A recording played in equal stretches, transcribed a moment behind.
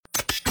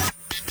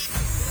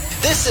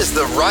This is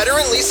the Ryder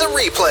and Lisa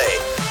replay.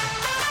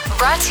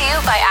 Brought to you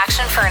by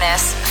Action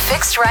Furnace.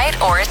 Fixed right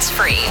or it's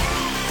free.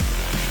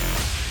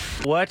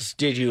 What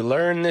did you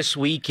learn this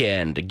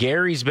weekend?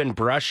 Gary's been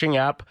brushing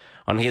up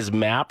on his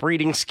map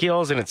reading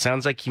skills, and it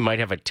sounds like he might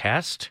have a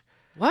test.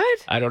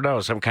 What? I don't know,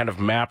 some kind of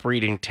map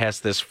reading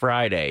test this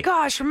Friday.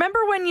 Gosh,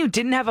 remember when you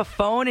didn't have a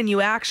phone and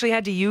you actually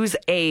had to use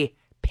a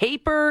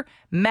paper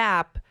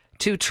map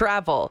to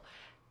travel?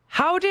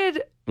 How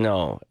did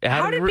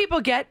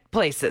people get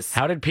places?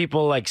 How did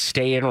people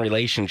stay in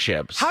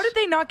relationships? How did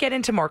they not get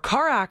into more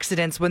car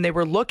accidents when they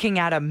were looking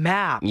at a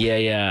map?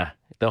 Yeah.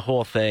 The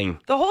whole thing.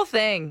 The whole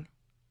thing.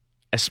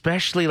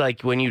 Especially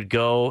when you'd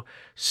go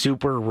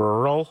super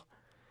rural.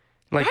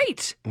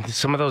 Right.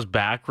 Some of those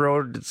back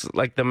roads,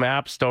 the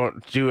maps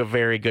don't do a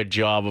very good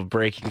job of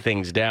breaking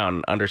things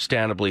down.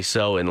 Understandably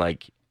so in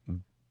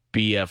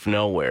BF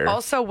nowhere.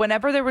 Also,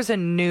 whenever there was a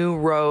new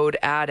road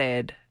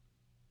added,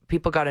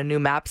 people got a new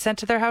map sent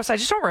to their house. I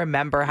just don't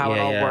remember how it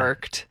all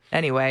worked.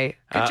 Anyway,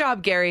 good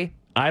job, Gary.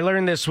 I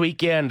learned this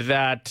weekend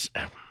that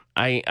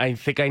I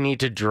think I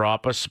need to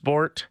drop a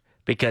sport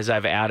because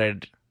I've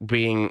added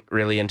being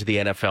really into the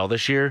NFL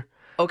this year.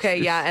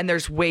 Okay, yeah, and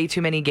there's way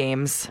too many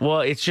games.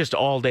 Well, it's just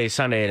all day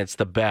Sunday, and it's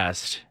the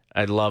best.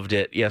 I loved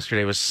it.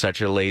 Yesterday was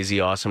such a lazy,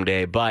 awesome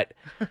day. But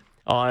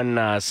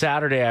on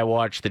Saturday, I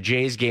watched the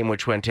Jays game,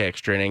 which went to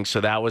extra innings.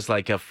 So that was a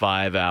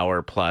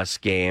 5-hour plus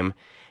game.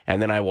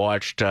 And then I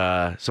watched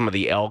some of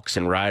the Elks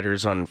and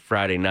Riders on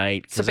Friday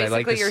night because I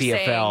like the you're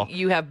CFL. Saying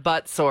you have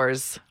butt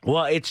sores.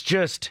 Well, it's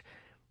just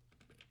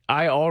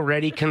I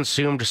already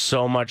consumed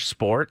so much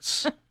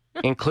sports.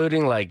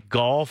 Including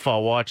golf.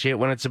 I'll watch it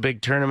when it's a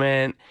big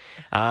tournament.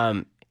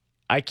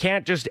 I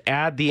can't just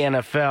add the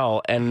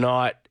NFL and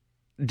not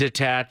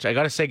detach. I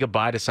got to say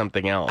goodbye to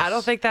something else. I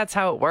don't think that's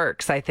how it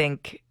works. I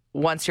think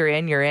once you're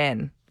in, you're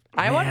in.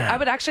 I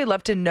would actually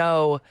love to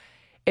know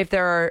if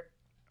there are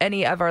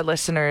any of our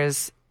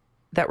listeners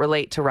that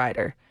relate to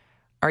Ryder.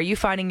 Are you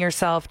finding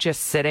yourself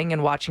just sitting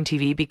and watching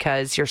TV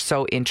because you're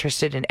so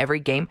interested in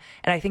every game?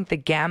 And I think the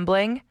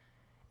gambling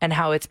and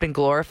how it's been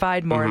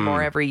glorified more and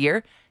more every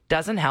year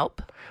doesn't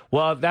help.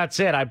 Well, that's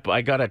it.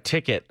 I got a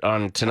ticket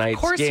on tonight's game.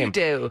 Of course you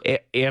do.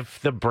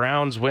 If the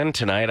Browns win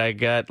tonight, I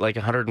got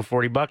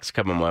 $140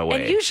 coming my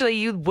way. And usually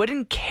you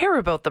wouldn't care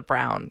about the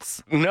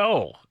Browns.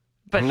 No.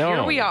 But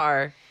here we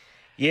are.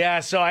 Yeah,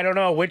 so I don't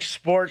know. Which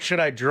sport should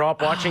I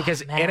drop watching?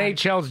 Because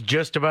NHL's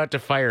just about to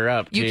fire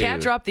up, You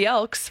can't drop the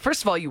Elks.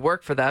 First of all, you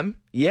work for them.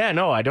 Yeah,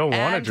 no, I don't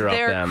want to drop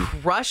them.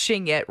 They're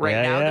crushing it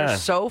right now. Yeah. They're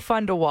so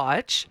fun to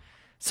watch.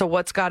 So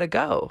what's got to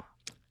go?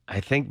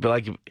 I think,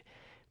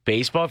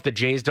 baseball, if the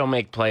Jays don't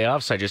make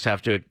playoffs, I just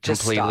have to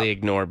completely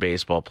ignore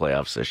baseball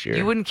playoffs this year.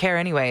 You wouldn't care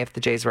anyway if the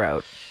Jays were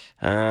out.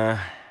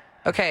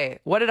 Okay,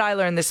 what did I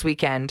learn this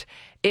weekend?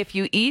 If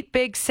you eat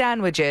big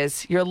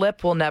sandwiches, your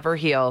lip will never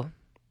heal.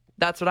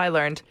 That's what I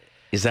learned.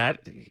 Is that,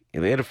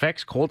 it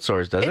affects cold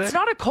sores, does it? It's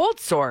not a cold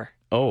sore.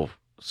 Oh,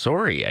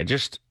 sorry.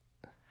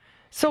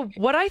 So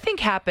what I think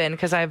happened,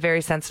 because I have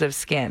very sensitive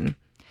skin,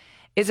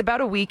 is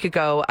about a week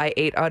ago, I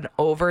ate an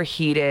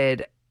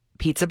overheated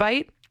pizza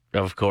bite.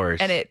 Of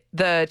course. And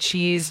the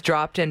cheese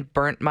dropped and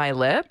burnt my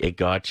lip. It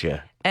got you.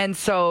 And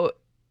so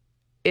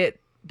it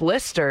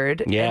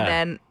blistered. Yeah. And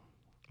then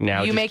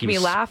now you make me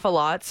laugh a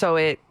lot, so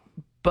it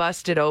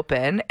busted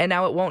open, and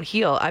now it won't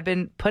heal. I've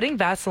been putting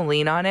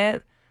Vaseline on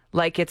it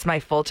like it's my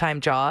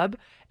full-time job.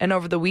 And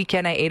over the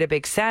weekend, I ate a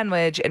big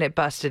sandwich, and it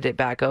busted it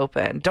back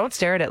open. Don't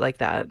stare at it like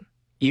that.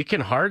 You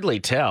can hardly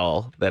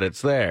tell that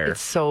it's there.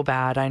 It's so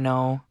bad, I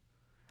know.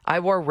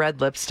 I wore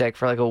red lipstick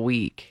for a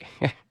week.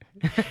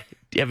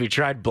 Have you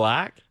tried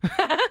black?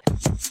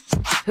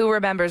 Who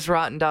remembers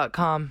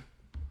rotten.com?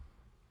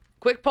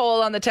 Quick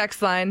poll on the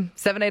text line,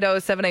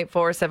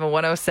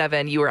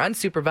 780-784-7107. You were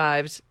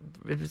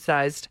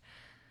unsupervised.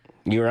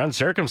 You were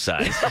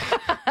uncircumcised.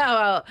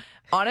 Well,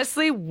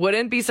 honestly,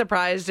 wouldn't be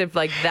surprised if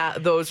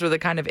those were the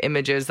kind of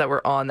images that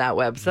were on that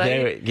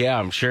website.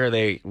 I'm sure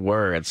they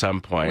were at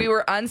some point. We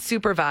were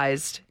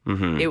unsupervised.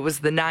 Mm-hmm. It was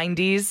the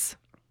 90's.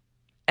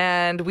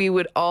 And we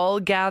would all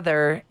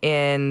gather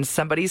in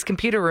somebody's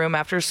computer room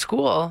after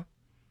school,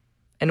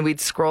 and we'd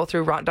scroll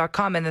through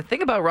rotten.com. And the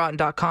thing about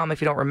rotten.com, if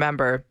you don't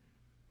remember,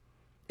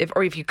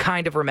 if you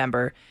kind of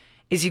remember,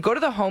 is you go to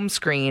the home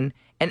screen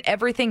and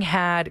everything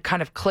had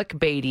kind of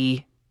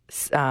clickbaity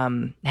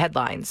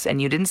headlines,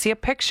 and you didn't see a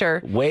picture.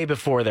 Way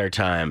before their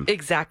time.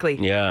 Exactly.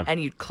 Yeah.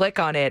 And you'd click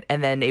on it,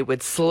 and then it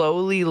would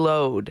slowly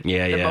load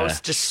the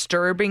most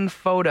disturbing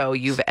photo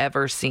you've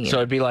ever seen. So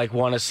it'd be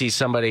want to see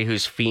somebody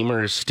whose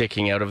femur is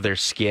sticking out of their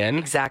skin.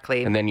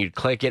 Exactly. And then you'd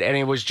click it, and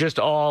it was just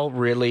all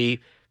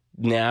really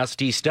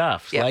nasty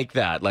stuff like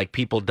that, like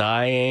people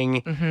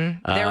dying.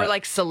 Mm-hmm. There were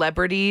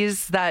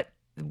celebrities that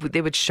they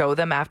would show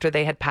them after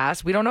they had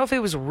passed. We don't know if it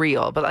was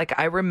real, but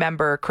I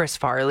remember Chris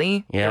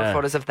Farley. Yeah. There were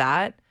photos of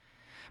that.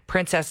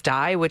 Princess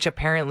Di, which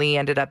apparently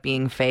ended up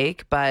being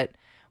fake, but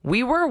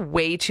we were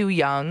way too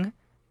young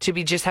to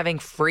be just having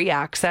free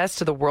access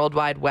to the World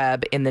Wide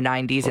Web in the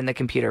 90's in the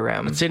computer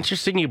room. It's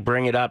interesting you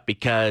bring it up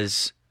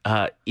because,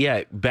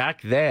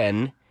 back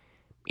then,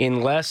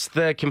 unless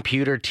the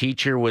computer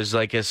teacher was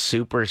like a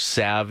super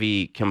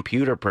savvy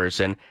computer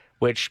person,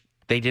 which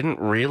they didn't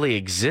really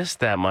exist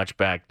that much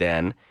back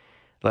then,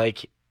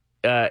 like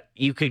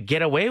you could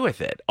get away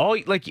with it.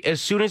 Like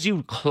as soon as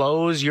you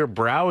close your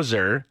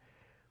browser,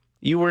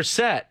 you were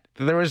set.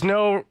 There was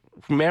no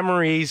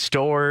memory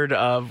stored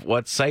of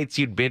what sites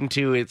you'd been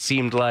to. It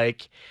seemed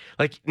like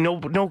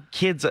no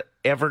kids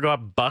ever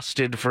got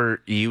busted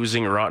for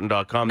using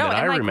rotten.com that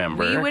I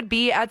remember. We would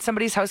be at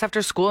somebody's house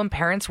after school and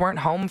parents weren't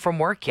home from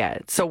work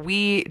yet. So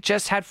we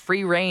just had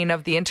free reign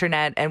of the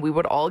internet and we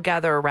would all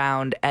gather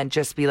around and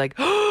just be like,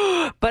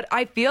 but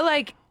I feel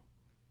like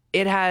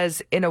it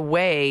has, in a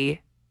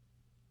way,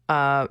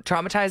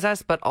 traumatized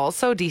us, but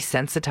also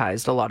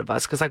desensitized a lot of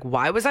us. Because, like,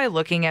 why was I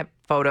looking at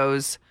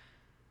photos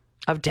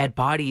of dead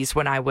bodies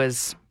when I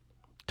was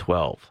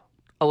 12,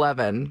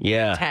 11,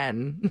 yeah,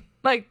 10?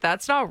 Like,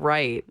 that's not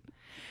right.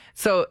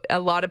 So a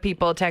lot of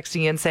people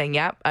texting in saying,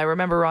 yep, I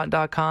remember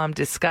rotten.com,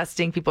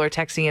 disgusting. People are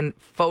texting in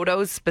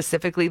photos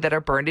specifically that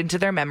are burned into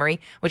their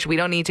memory, which we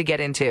don't need to get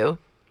into.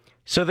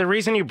 So the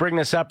reason you bring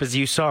this up is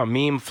you saw a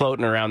meme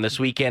floating around this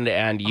weekend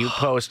and you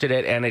posted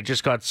it and it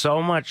just got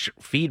so much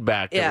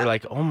feedback that we're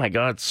like, oh my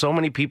God, so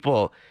many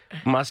people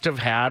must have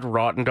had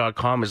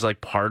rotten.com as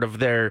like part of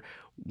their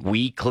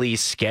weekly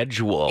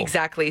schedule.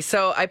 Exactly.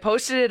 So I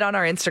posted it on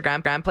our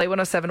Instagram,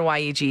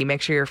 Play107YEG.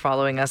 Make sure you're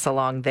following us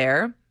along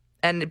there.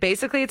 And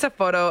basically it's a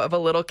photo of a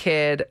little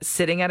kid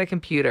sitting at a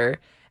computer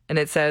and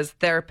it says,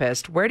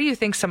 therapist, where do you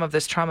think some of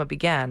this trauma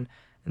began?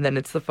 And then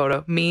it's the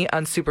photo, me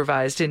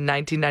unsupervised in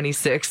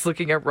 1996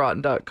 looking at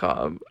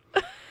rotten.com.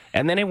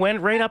 And then it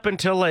went right up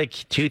until like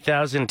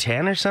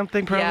 2010 or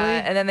something, probably.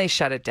 Yeah, and then they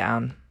shut it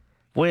down.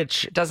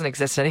 Which it doesn't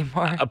exist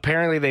anymore.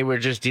 Apparently they were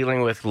just dealing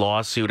with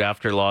lawsuit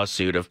after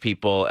lawsuit of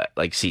people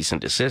like cease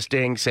and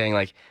desisting, saying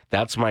like,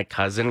 that's my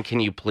cousin. Can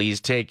you please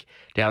take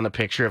down the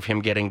picture of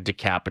him getting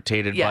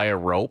decapitated by a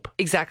rope?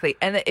 Exactly.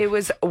 And it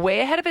was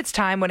way ahead of its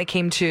time when it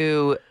came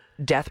to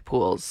death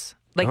pools.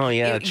 Like,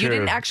 you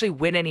didn't actually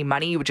win any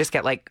money. You would just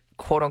get like,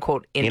 quote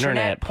unquote,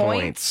 internet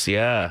points.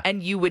 Yeah.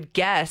 And you would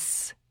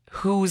guess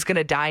who's going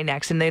to die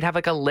next. And they'd have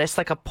like a list,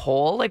 like a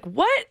poll. Like,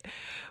 what?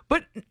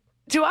 But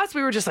to us,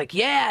 we were just like,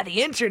 yeah,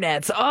 the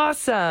internet's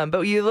awesome.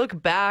 But you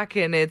look back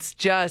and it's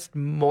just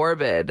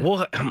morbid.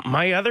 Well,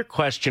 my other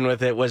question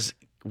with it was,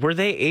 were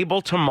they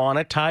able to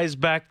monetize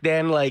back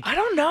then? Like, I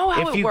don't know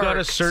how if you got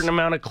a certain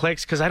amount of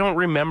clicks, because I don't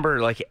remember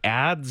like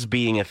ads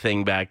being a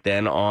thing back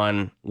then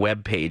on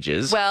web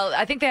pages. Well,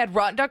 I think they had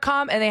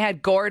rotten.com and they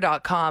had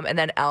gore.com and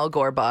then Al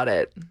Gore bought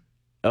it.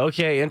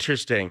 Okay,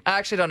 interesting. I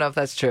actually don't know if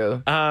that's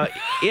true.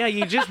 Yeah,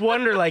 you just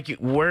wonder, like,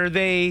 were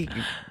the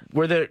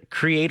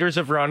creators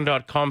of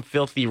rotten.com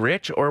filthy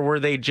rich, or were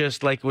they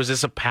just like, was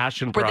this a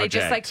passion project? Were they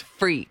just like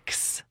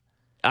freaks?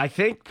 I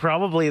think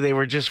probably they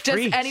were just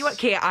freaks.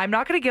 Okay, I'm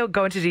not going to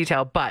go into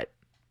detail, but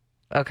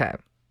okay.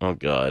 Oh,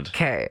 God.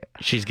 Okay.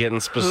 She's getting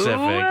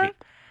specific.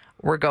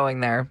 We're going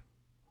there.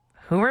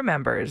 Who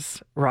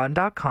remembers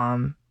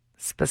rotten.com,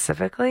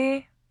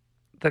 specifically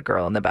the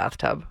girl in the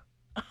bathtub?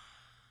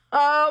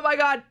 Oh, my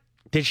God.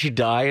 Did she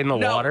die in the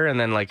water and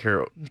then like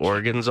her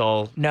organs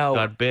all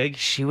got big?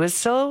 She was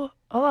still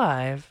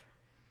alive.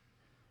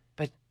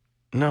 But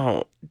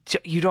no.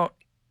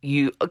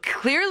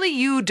 Clearly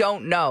you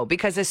don't know,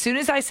 because as soon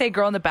as I say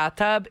girl in the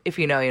bathtub, if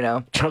you know, you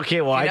know.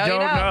 Okay, well, I don't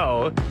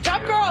know.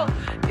 Tub Girl!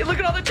 Look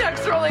at all the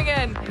texts rolling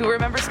in. Who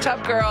remembers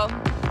Tub Girl?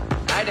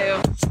 I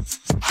do.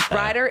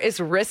 Ryder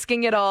is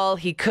risking it all.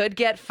 He could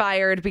get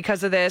fired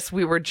because of this.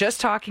 We were just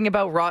talking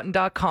about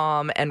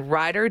rotten.com, and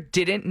Ryder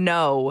didn't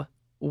know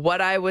what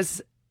I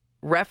was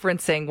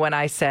referencing when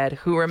I said,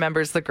 who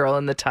remembers the girl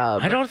in the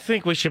tub? I don't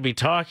think we should be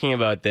talking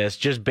about this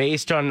just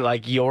based on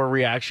like your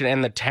reaction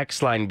and the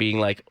text line being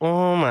like,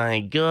 oh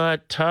my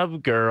God,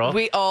 Tub Girl.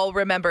 We all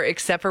remember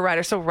except for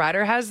Ryder. So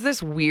Ryder has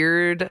this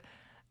weird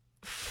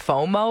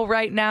FOMO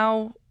right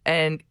now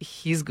and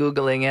he's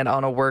Googling it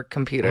on a work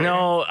computer.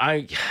 No,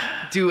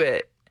 do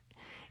it.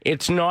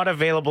 It's not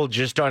available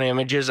just on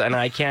images and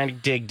I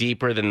can't dig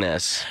deeper than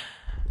this.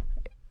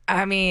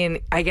 I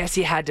mean, I guess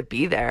you had to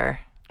be there.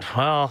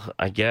 Well,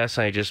 I guess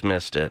I just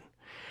missed it.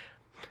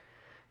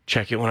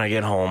 Check it when I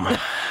get home.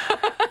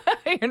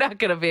 You're not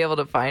going to be able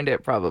to find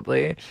it,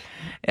 probably.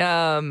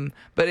 But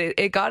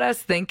it got us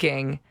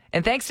thinking.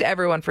 And thanks to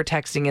everyone for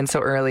texting in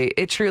so early.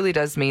 It truly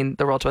does mean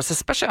the world to us,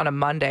 especially on a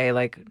Monday.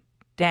 Like,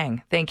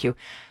 dang, thank you.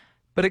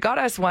 But it got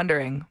us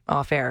wondering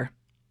off air,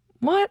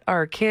 what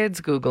are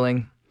kids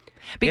Googling?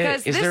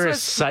 Because is there a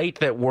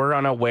site that we're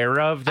unaware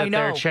of that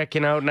they're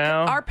checking out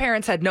now? Our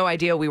parents had no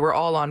idea we were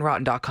all on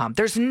rotten.com.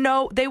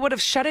 They would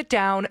have shut it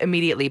down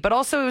immediately. But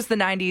also it was the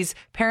 90s.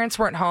 Parents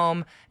weren't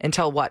home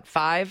until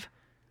 5?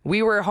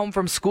 We were home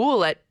from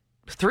school at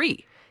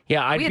 3.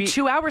 Yeah, we had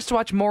 2 hours to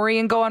watch Maury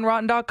and go on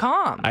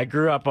rotten.com. I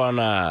grew up on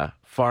a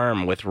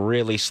farm with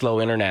really slow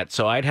internet,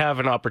 so I'd have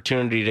an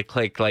opportunity to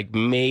click like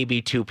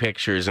maybe 2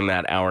 pictures in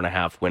that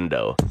hour-and-a-half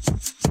window.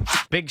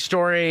 Big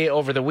story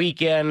over the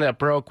weekend that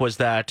broke was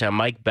that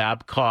Mike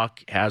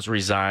Babcock has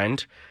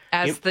resigned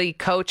As the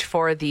coach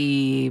for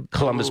the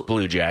Columbus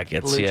Blue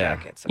Jackets. Blue yeah.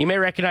 Jackets. You may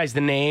recognize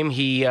the name.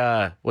 He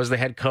was the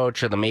head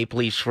coach of the Maple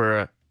Leafs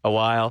for a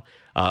while.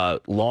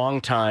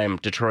 Long-time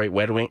Detroit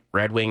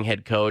Red Wing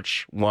head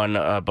coach. Won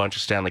a bunch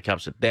of Stanley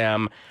Cups with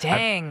them.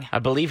 Dang. I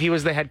believe he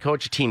was the head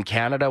coach of Team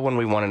Canada when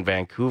we won in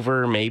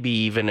Vancouver, maybe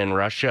even in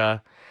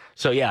Russia.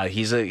 So, yeah,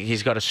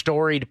 he's got a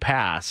storied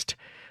past.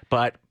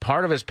 But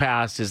part of his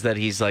past is that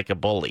he's like a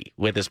bully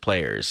with his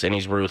players, and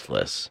he's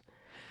ruthless.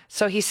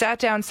 So he sat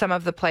down some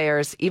of the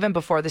players even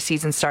before the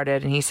season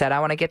started, and he said, I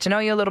want to get to know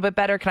you a little bit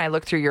better. Can I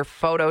look through your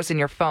photos in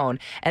your phone?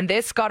 And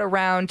this got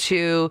around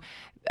to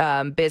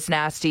Biz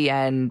Nasty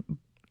and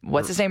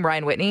what's his name,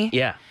 Ryan Whitney?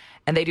 Yeah.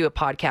 And they do a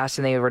podcast,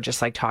 and they were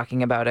just like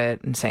talking about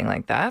it and saying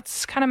like,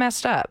 that's kind of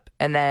messed up.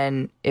 And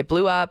then it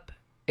blew up.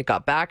 It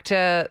got back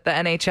to the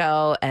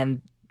NHL,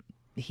 and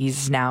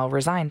he's now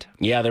resigned.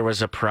 Yeah, there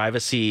was a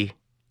privacy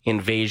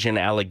invasion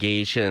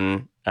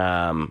allegation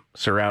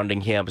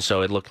surrounding him,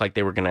 so it looked like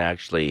they were going to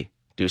actually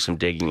do some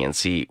digging and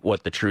see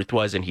what the truth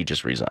was, and he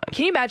just resigned.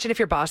 Can you imagine if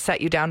your boss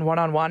sat you down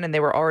one-on-one and they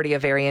were already a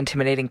very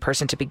intimidating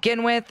person to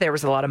begin with? There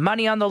was a lot of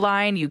money on the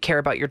line. You care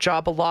about your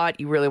job a lot.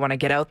 You really want to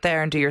get out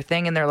there and do your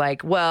thing. And they're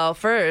like, well,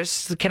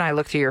 first, can I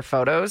look through your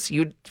photos?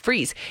 You'd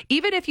freeze.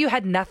 Even if you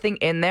had nothing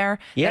in there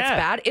that's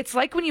bad. It's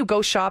like when you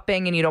go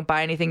shopping and you don't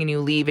buy anything and you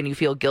leave and you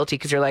feel guilty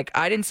because you're like,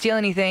 I didn't steal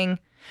anything.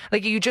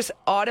 Like, you just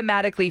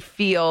automatically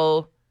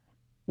feel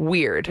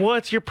weird. Well,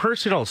 it's your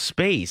personal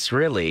space,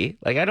 really.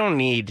 Like, I don't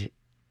need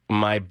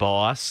my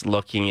boss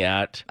looking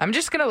at... I'm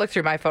just going to look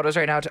through my photos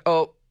right now.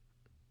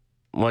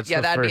 What's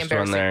the that'd be first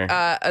one embarrassing.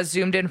 there? A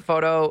zoomed in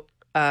photo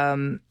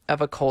of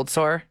a cold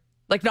sore.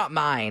 Like, not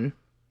mine,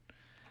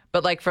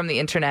 but like from the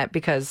internet,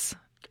 because...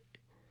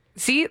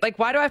 See, like,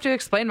 why do I have to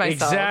explain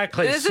myself?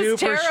 Exactly. This Super is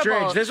terrible.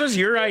 strange. This was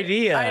your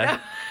idea. I know.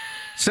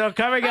 So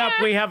coming up,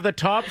 we have the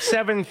top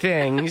 7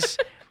 things...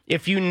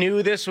 If you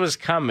knew this was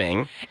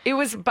coming. It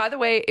was, by the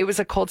way, it was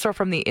a cold sore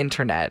from the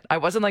internet. I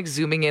wasn't like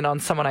zooming in on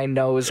someone I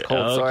know's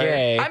cold sore.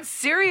 I'm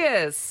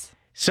serious.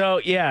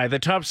 So, yeah, the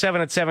top 7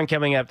 at 7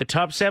 coming up. The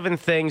top 7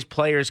 things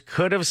players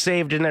could have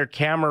saved in their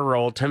camera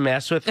roll to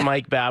mess with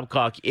Mike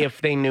Babcock if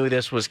they knew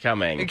this was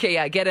coming. Okay,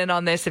 yeah, get in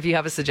on this if you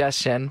have a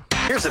suggestion.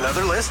 Here's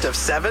another list of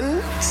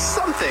 7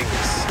 somethings.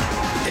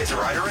 It's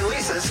Ryder and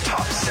Lisa's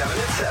top 7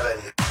 at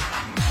 7.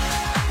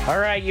 All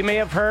right, you may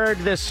have heard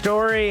this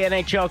story.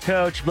 NHL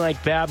coach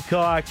Mike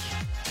Babcock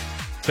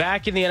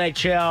back in the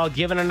NHL,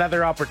 given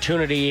another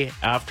opportunity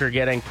after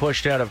getting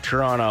pushed out of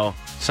Toronto,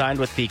 signed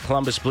with the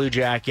Columbus Blue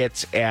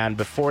Jackets, and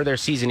before their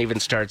season even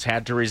starts,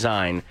 had to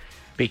resign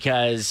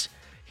because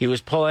he was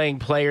pulling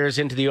players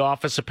into the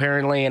office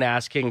apparently and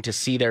asking to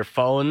see their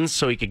phones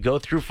so he could go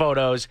through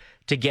photos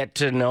to get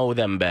to know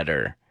them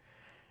better.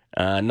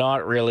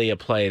 Not really a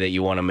play that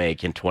you want to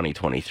make in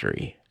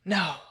 2023.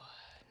 No.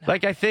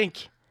 Like, I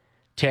think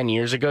 10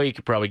 years ago, you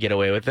could probably get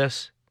away with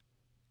this.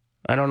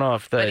 I don't know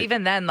if But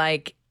even then,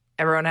 like,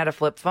 everyone had a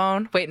flip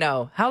phone. Wait,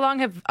 no. How long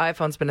have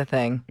iPhones been a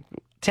thing?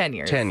 10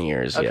 years. 10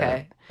 years, okay.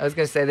 yeah. I was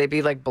going to say they'd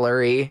be, like,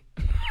 blurry.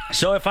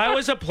 So if I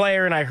was a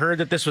player and I heard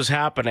that this was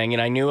happening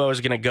and I knew I was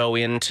going to go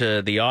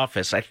into the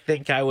office, I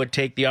think I would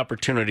take the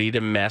opportunity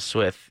to mess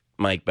with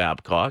Mike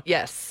Babcock.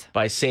 Yes.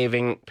 By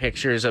saving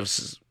pictures of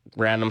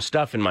random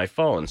stuff in my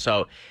phone.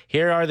 So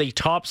here are the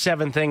top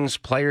 7 things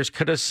players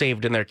could have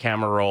saved in their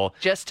camera roll.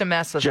 Just to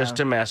mess with him. Just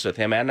to mess with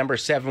him. At number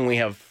 7, we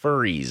have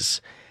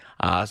furries.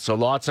 So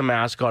lots of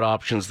mascot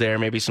options there.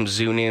 Maybe some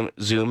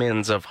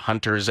zoom-ins of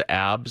Hunter's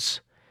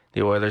abs,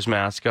 the Oilers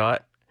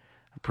mascot.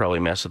 Probably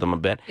mess with them a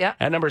bit. Yeah.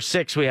 At number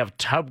 6, we have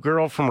Tub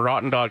Girl from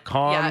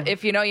Rotten.com. Yeah,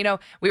 if you know,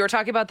 we were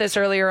talking about this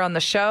earlier on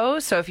the show.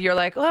 So if you're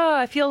like, oh,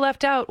 I feel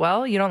left out.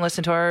 Well, you don't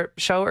listen to our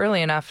show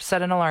early enough.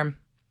 Set an alarm.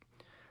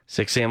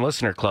 6 a.m.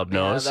 Listener Club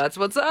knows. Yeah, that's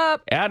what's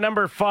up. At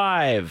number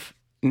 5,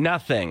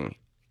 nothing.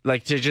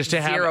 Like to have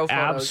Zero photos.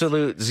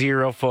 absolute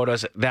 0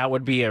 photos. That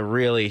would be a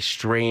really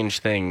strange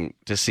thing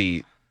to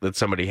see that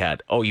somebody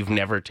had. Oh, you've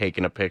never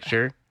taken a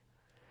picture?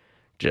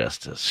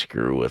 Just to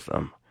screw with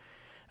them.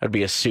 That'd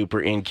be a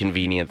super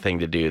inconvenient thing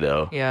to do,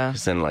 though. Yeah.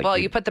 Then,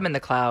 you put them in the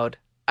cloud.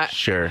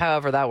 Sure.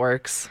 However that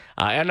works.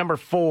 At number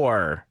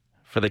 4,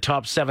 for the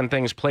top 7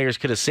 things players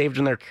could have saved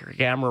in their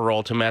camera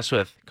roll to mess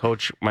with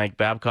Coach Mike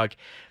Babcock.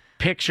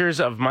 Pictures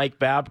of Mike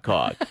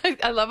Babcock.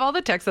 I love all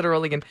the texts that are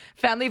rolling in.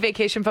 Family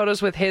vacation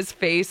photos with his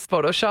face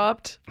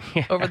photoshopped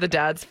over the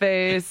dad's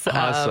face.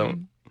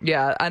 Awesome.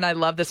 Yeah, and I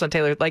love this one,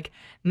 Taylor. Like,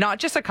 not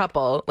just a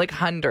couple, like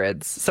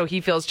hundreds. So he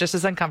feels just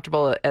as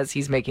uncomfortable as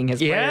he's making his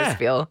players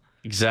feel.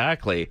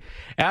 Exactly.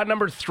 At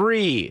number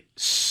 3,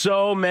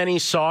 so many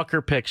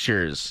soccer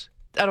pictures.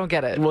 I don't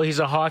get it. Well, he's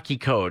a hockey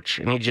coach,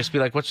 and he'd just be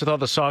like, what's with all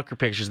the soccer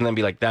pictures? And then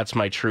be like, that's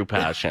my true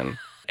passion.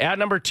 At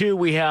number 2,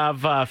 we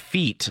have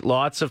feet.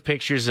 Lots of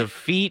pictures of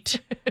feet.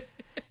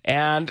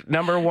 And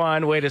number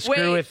 1, way to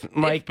screw with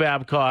Mike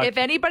Babcock. If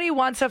anybody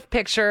wants a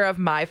picture of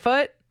my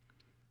foot,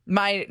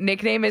 my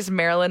nickname is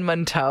Marilyn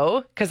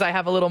Monroe because I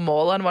have a little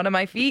mole on one of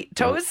my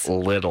toes.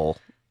 Little.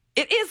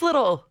 It is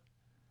little.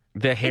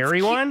 The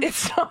hairy one?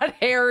 It's not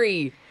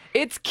hairy.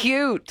 It's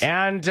cute.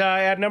 And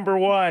at number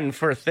 1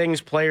 for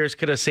things players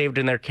could have saved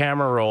in their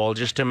camera roll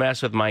just to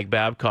mess with Mike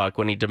Babcock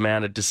when he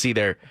demanded to see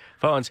their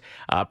phones.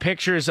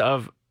 Pictures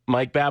of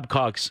Mike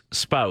Babcock's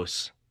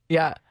spouse.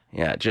 Yeah.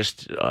 Yeah,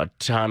 just a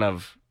ton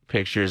of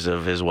pictures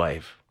of his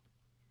wife.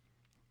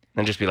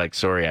 And just be like,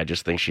 sorry, I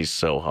just think she's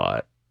so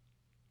hot.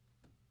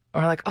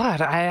 Or like, oh,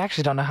 I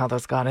actually don't know how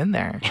those got in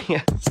there.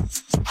 Yeah.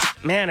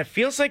 Man, it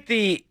feels like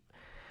the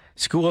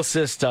school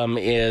system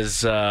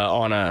is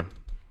on a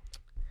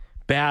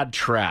bad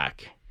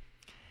track.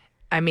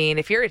 I mean,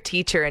 if you're a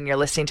teacher and you're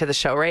listening to the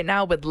show right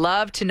now, would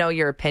love to know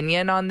your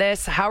opinion on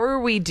this. How are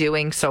we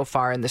doing so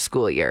far in the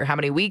school year? How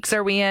many weeks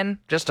are we in?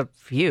 Just a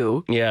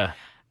few. Yeah.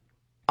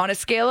 On a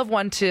scale of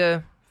 1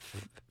 to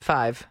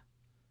 5.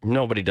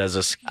 Nobody does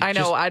this. I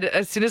know.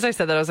 As soon as I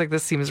said that, I was like,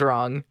 this seems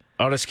wrong.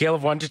 On a scale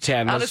of 1 to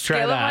 10, let's try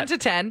that. On a scale of 1 to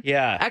 10.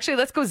 Yeah. Actually,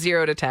 let's go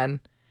 0 to 10.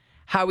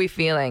 How are we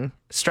feeling?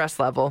 Stress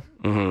level.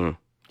 Mm-hmm.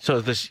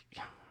 So this...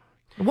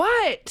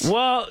 What?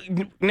 Well,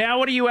 now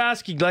what are you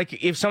asking?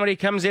 Like, if somebody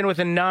comes in with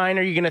a 9,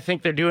 are you going to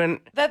think they're doing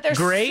that they're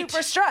great?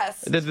 Super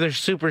stressed. That they're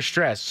super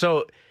stressed.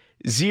 So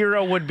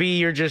 0 would be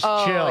you're just chill.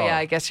 Oh, yeah,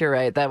 I guess you're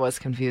right. That was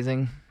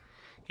confusing.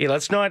 Yeah,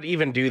 let's not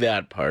even do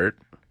that part.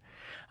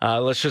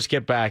 Let's just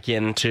get back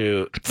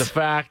into the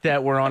fact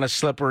that we're on a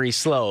slippery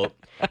slope.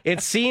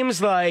 It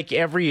seems like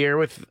every year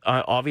with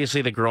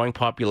obviously the growing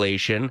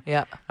population,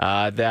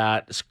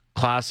 that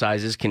class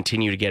sizes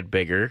continue to get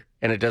bigger,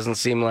 and it doesn't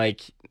seem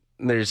like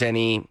there's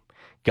any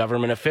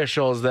government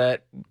officials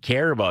that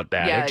care about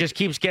that. Yeah. It just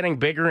keeps getting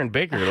bigger and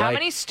bigger. How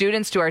many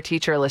students do our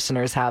teacher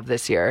listeners have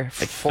this year?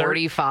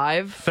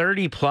 45?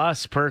 30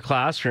 plus per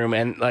classroom.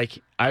 And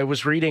like I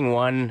was reading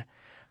one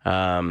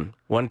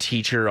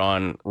teacher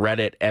on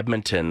Reddit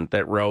Edmonton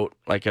that wrote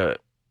like a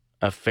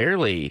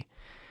fairly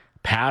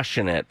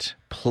passionate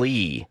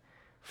plea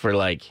for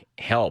like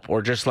help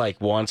or just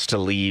like wants to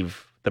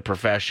leave the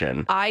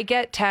profession. I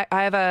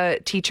have a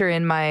teacher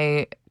in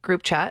my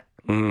group chat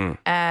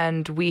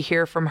and we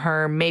hear from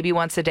her maybe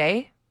once a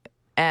day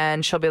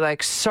and she'll be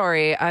like,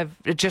 sorry, I've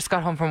just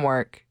got home from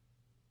work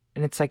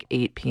and it's like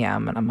 8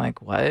 p.m. and I'm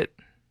like, what?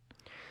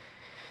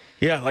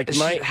 Yeah, like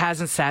she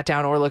hasn't sat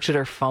down or looked at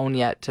her phone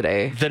yet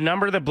today. The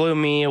number that blew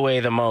me away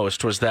the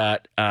most was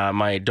that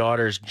my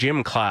daughter's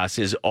gym class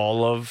is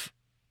all of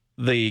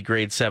the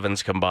grade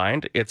 7s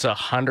combined. It's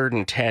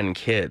 110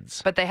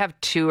 kids. But they have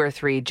 2 or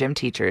 3 gym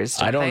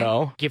teachers. I don't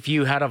know. If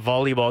you had a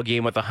volleyball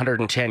game with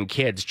 110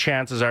 kids,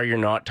 chances are you're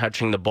not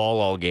touching the ball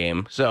all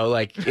game. So,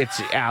 like,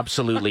 it's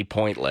absolutely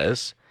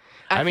pointless.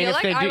 I feel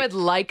like I would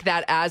like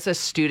that as a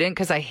student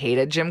because I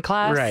hated gym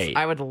class. Right.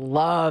 I would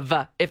love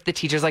if the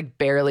teachers like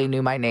barely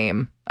knew my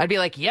name. I'd be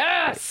like,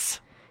 yes.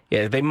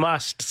 Yeah, they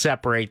must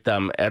separate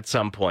them at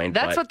some point.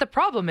 That's what the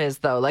problem is,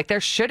 though. Like,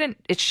 it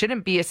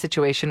shouldn't be a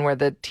situation where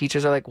the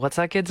teachers are like, what's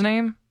that kid's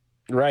name?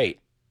 Right.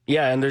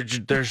 Yeah, and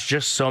there's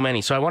just so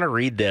many. So I want to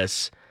read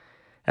this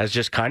as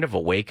just kind of a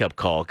wake-up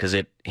call because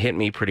it hit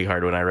me pretty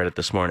hard when I read it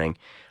this morning.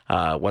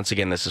 Once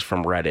again, this is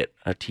from Reddit.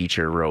 A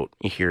teacher wrote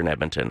here in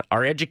Edmonton.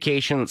 Our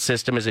education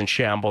system is in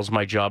shambles.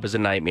 My job is a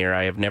nightmare.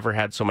 I have never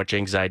had so much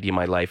anxiety in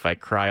my life. I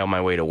cry on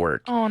my way to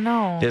work. Oh,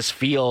 no. This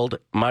field,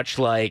 much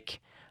like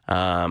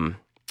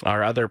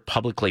our other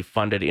publicly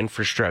funded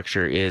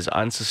infrastructure, is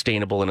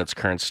unsustainable in its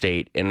current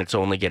state, and it's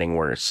only getting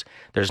worse.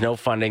 There's no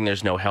funding.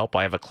 There's no help.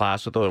 I have a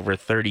class with over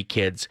 30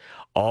 kids,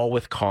 all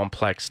with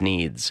complex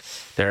needs.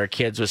 There are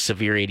kids with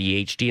severe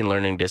ADHD and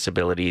learning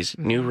disabilities,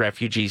 new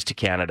refugees to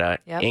Canada,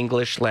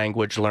 English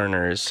language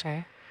learners.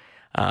 Okay.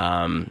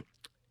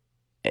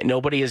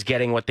 Nobody is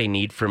getting what they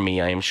need from me.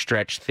 I am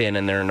stretched thin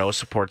and there are no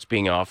supports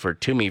being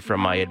offered to me from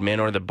my admin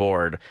or the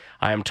board.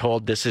 I am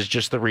told this is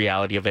just the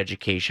reality of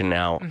education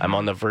now. I'm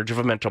on the verge of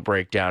a mental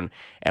breakdown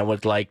and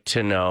would like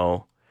to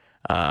know,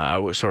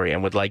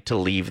 and would like to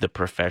leave the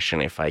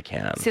profession if I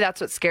can. See,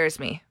 that's what scares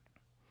me.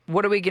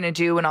 What are we going to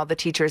do when all the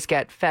teachers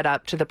get fed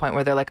up to the point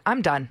where they're like,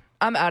 I'm done.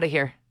 I'm out of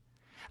here.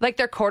 Like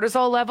their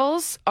cortisol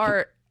levels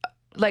are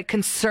like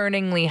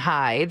concerningly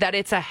high, that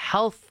it's a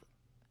health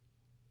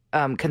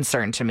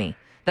concern to me.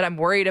 That I'm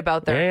worried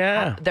about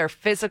their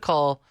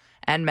physical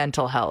and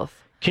mental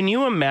health. Can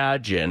you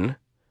imagine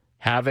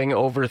having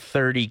over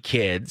 30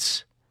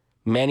 kids,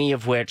 many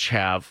of which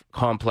have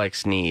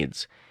complex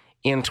needs,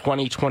 in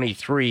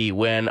 2023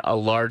 when a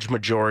large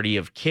majority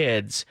of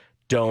kids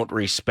don't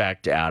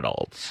respect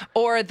adults?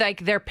 Or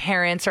like their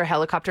parents are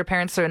helicopter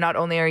parents. So not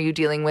only are you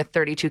dealing with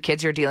 32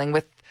 kids, you're dealing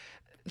with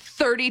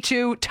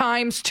 32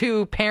 times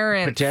 2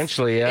 parents.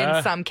 Potentially, yeah.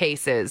 In some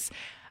cases.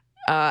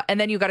 And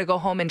then you got to go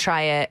home and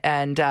try it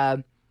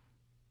and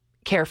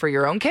care for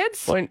your own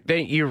kids. Well,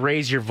 then you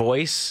raise your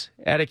voice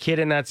at a kid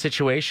in that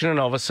situation, and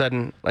all of a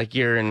sudden, like,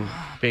 you're in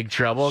big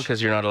trouble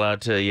because you're not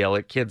allowed to yell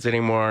at kids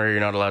anymore. You're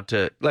not allowed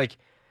to, like,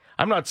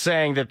 I'm not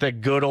saying that the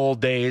good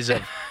old days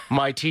of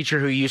my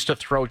teacher who used to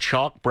throw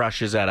chalk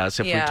brushes at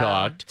us if we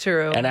talked.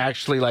 True. And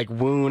actually, like,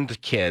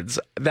 wound kids.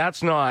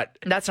 That's not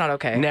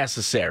okay.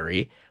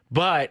 Necessary.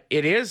 But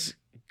it is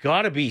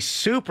got to be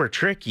super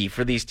tricky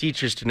for these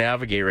teachers to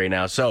navigate right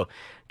now. So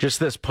just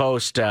this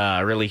post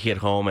really hit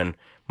home, and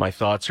my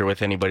thoughts are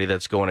with anybody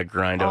that's going to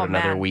grind out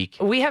another week.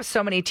 We have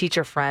so many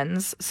teacher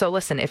friends. So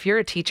listen, if you're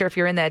a teacher, if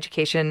you're in the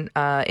education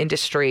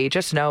industry,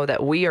 just know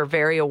that we are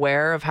very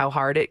aware of how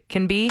hard it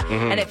can be.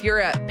 And if you're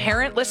a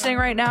parent listening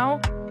right now,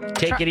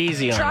 take it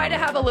easy on Try them.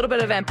 to have a little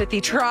bit of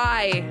empathy.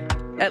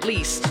 At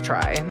least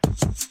try.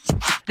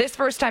 This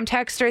first-time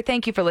texter,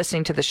 thank you for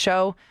listening to the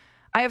show.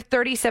 I have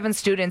 37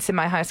 students in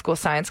my high school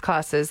science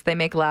classes. They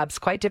make labs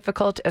quite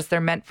difficult as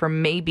they're meant for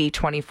maybe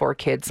 24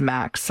 kids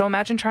max. So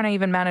imagine trying to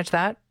even manage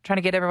that, trying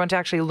to get everyone to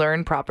actually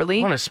learn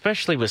properly. Well,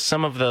 especially with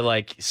some of the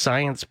like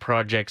science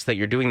projects that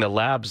you're doing, the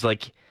labs,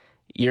 like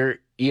you're,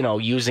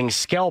 using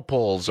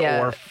scalpels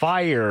or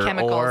fire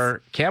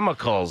or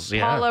chemicals.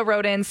 Yeah. Paula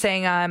wrote in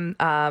saying, I'm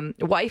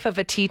wife of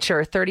a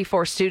teacher,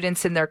 34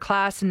 students in their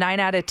class, 9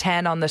 out of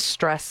 10 on the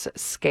stress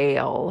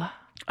scale.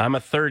 I'm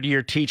a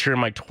third-year teacher in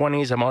my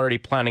 20s. I'm already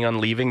planning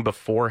on leaving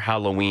before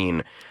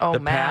Halloween. Oh, the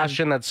man.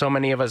 passion that so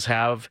many of us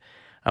have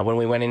when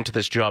we went into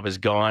this job is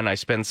gone. I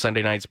spend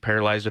Sunday nights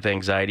paralyzed with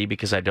anxiety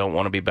because I don't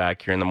want to be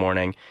back here in the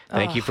morning.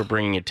 Thank you for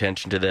bringing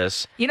attention to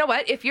this. You know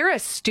what? If you're a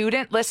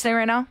student listening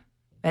right now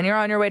and you're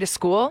on your way to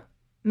school,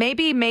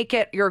 maybe make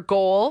it your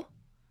goal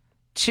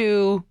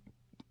to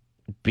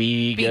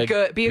be a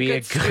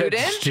good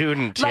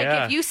student.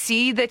 Like if you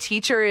see the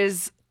teacher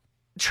is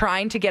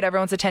trying to get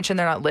everyone's attention,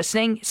 they're not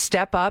listening,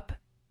 step up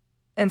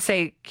and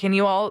say, can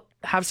you all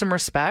have some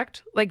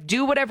respect? Like,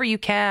 do whatever you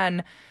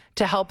can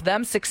to help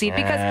them succeed.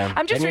 Because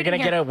I'm just you're going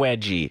to get a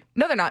wedgie.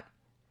 No, they're not.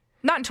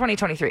 Not in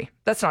 2023.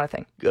 That's not a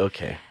thing.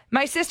 Okay.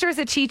 My sister is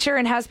a teacher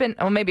and has been,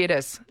 maybe it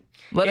is.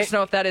 Let us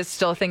know if that is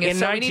still a thing. If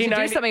so, we need to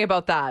do something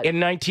about that. In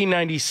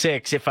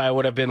 1996, if I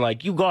would have been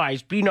like, you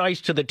guys, be nice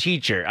to the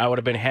teacher, I would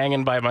have been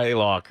hanging by my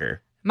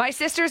locker. My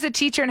sister's a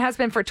teacher and has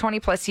been for 20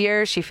 plus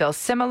years. She feels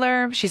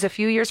similar. She's a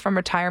few years from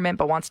retirement,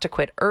 but wants to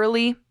quit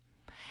early.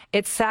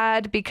 It's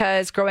sad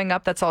because growing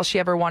up, that's all she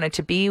ever wanted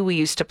to be. We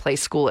used to play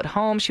school at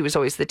home. She was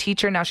always the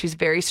teacher. Now she's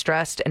very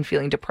stressed and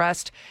feeling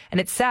depressed.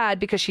 And it's sad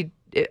because she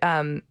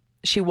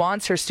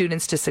wants her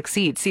students to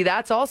succeed. See,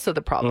 that's also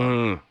the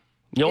problem.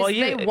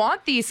 They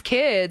want these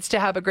kids to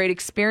have a great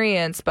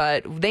experience,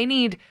 but they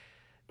need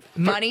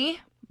money.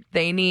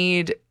 They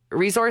need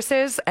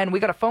resources, and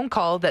we got a phone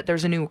call that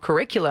there's a new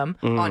curriculum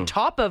on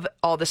top of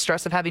all the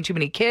stress of having too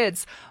many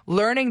kids.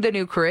 Learning the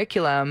new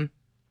curriculum.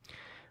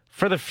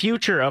 For the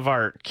future of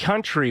our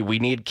country, we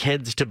need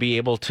kids to be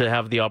able to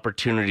have the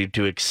opportunity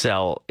to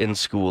excel in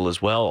school as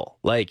well.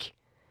 Like,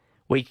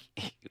 we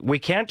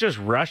can't just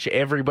rush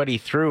everybody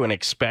through and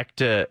expect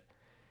to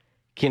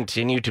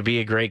continue to be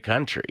a great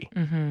country.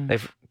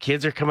 If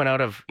kids are coming out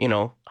of,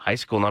 high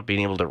school not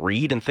being able to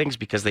read and things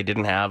because they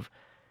didn't have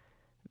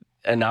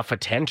enough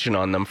attention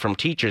on them from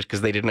teachers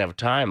because they didn't have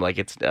time. Like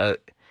it's a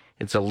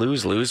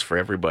lose-lose for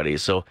everybody.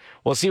 So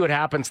we'll see what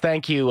happens.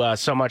 Thank you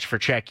so much for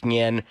checking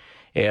in.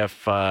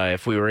 If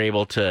we were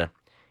able to,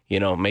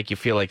 make you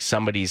feel like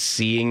somebody's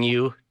seeing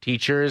you,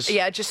 teachers.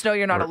 Yeah, just know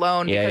you're not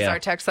alone because our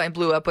text line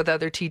blew up with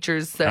other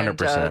teachers and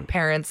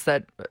parents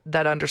that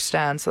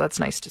understand. So that's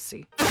nice to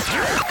see.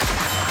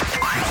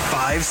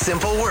 5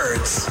 simple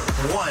words,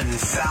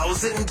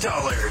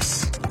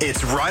 $1,000.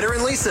 It's Ryder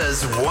and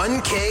Lisa's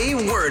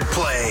 1K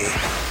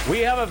wordplay. We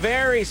have a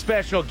very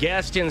special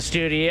guest in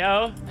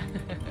studio.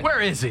 Where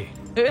is he?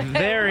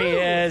 There he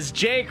is,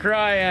 Jake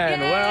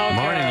Ryan. Well,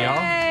 morning,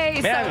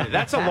 y'all. Man,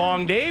 that's a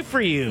long day for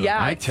you.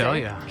 Yeah, I tell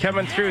you.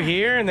 Coming through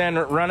here and then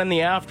running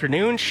the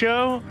afternoon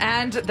show.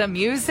 And the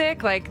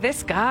music, like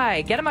this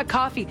guy. Get him a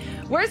coffee.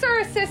 Where's our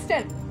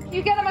assistant? Can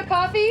you get him a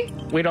coffee?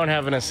 We don't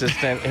have an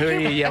assistant. Who are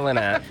you yelling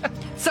at?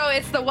 So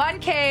it's the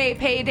 1K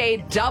payday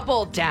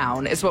double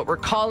down is what we're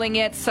calling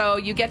it. So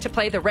you get to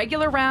play the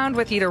regular round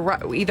with either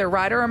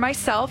Ryder or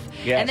myself.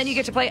 Yes. And then you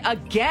get to play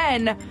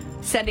again,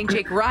 sending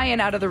Jake Ryan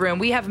out of the room.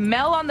 We have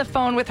Mel on the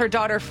phone with her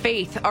daughter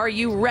Faith. Are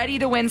you ready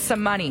to win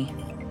some money?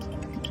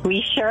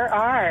 We sure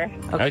are.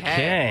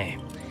 Okay.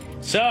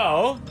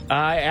 So,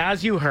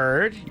 as you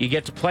heard, you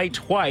get to play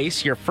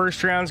twice. Your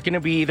first round's going to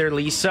be either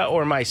Lisa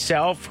or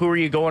myself. Who are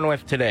you going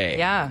with today?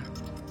 Yeah.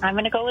 I'm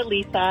going to go with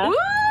Lisa. Woo!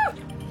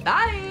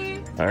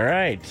 Bye. All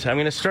right. I'm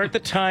going to start the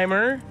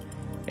timer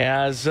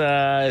as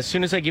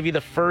soon as I give you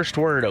the first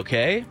word,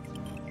 okay?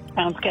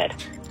 Sounds good.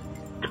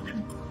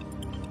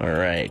 All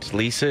right.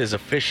 Lisa is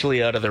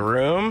officially out of the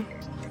room.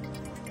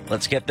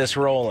 Let's get this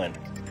rolling.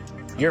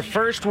 Your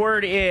first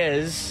word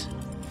is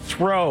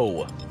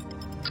throw.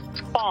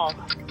 Ball.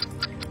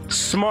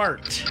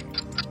 Smart.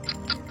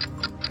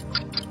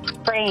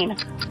 Brain.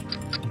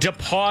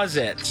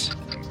 Deposit.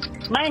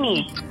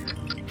 Money.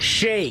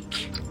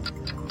 Shake.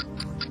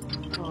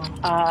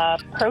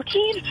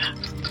 Protein.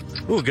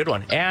 Ooh, good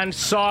one. And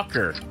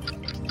soccer.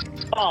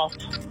 Ball.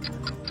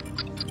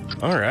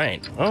 All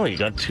right. Oh, you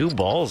got 2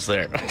 balls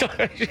there.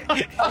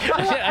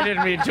 I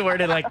didn't mean to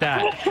word it like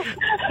that.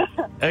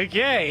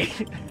 Okay.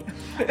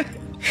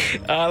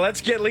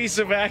 Let's get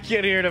Lisa back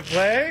in here to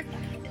play.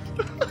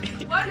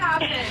 What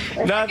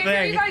happened? Nothing. I can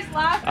hear you guys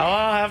laughing.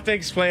 I'll have to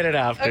explain it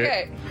after.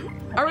 Okay.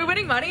 Are we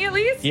winning money at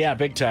least? Yeah,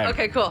 big time.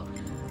 Okay, cool.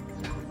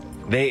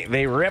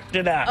 They ripped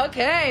it up.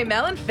 Okay,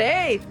 Mel and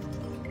Faith.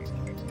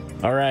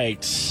 All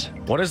right.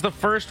 What is the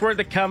first word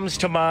that comes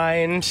to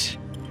mind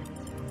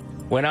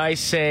when I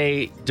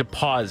say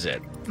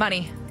deposit?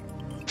 Money.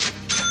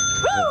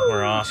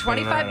 We're off.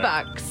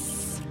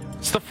 $25.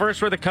 What's the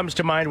first word that comes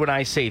to mind when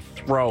I say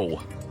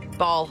throw?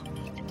 Ball.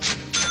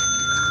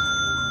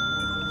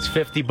 It's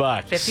 $50.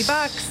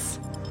 $50.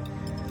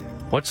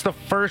 What's the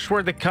first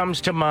word that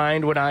comes to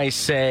mind when I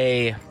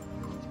say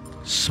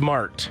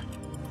smart?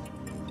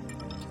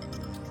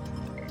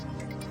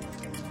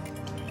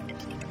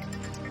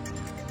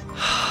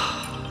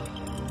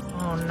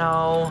 Oh,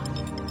 no.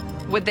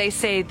 Would they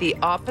say the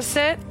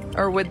opposite,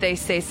 or would they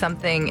say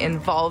something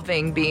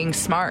involving being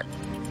smart?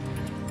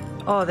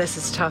 Oh, this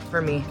is tough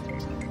for me.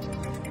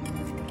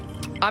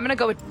 I'm going to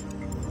go with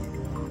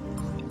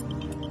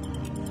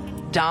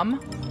dumb.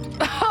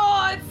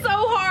 Oh, it's so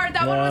hard.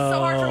 That one was so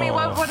hard for me.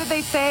 What did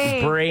they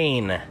say?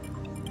 Brain.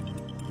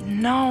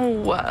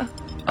 No. Oh,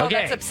 Okay.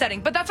 that's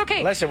upsetting, but that's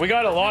okay. Listen, we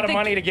got a lot of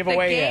money to give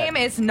away The yet. game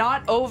is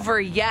not over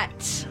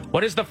yet.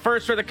 What is the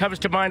first word that comes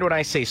to mind when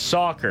I say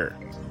soccer?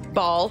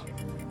 Ball.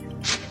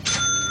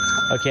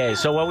 Okay,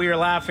 so what we were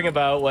laughing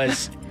about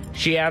was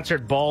she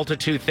answered ball to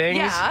two things.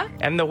 Yeah.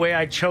 And the way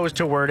I chose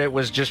to word it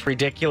was just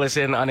ridiculous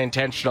and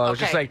unintentional. I was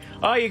just Okay. like,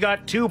 oh, you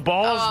got two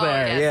balls Oh,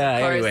 there. yes, Yeah,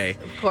 of course, anyway.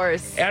 Of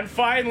course. And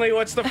finally,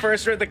 what's the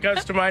first word that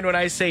comes to mind when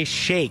I say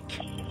shake?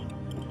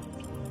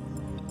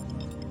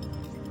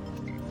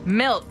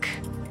 Milk.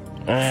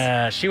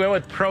 She went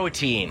with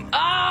protein.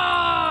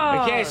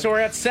 Oh! Okay, so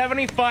we're at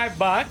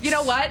 $75. You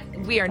know what?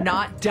 We are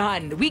not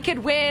done. We could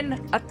win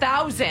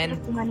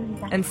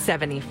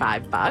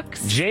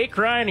 $1,075. Jake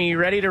Ryan, are you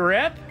ready to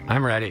rip?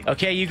 I'm ready.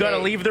 Okay, you got to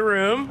Okay. leave the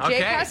room. Jake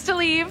Okay. has to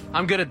leave,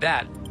 I'm good at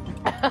that.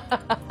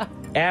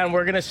 And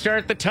we're going to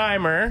start the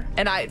timer.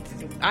 and I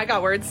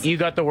got words. You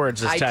got the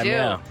words this I time, do.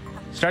 yeah.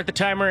 Start the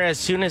timer as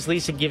soon as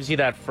Lisa gives you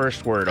that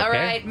first word, okay? All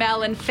right,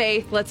 Mel and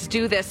Faith, let's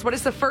do this. What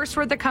is the first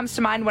word that comes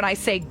to mind when I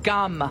say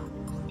gum?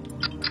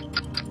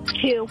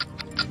 2.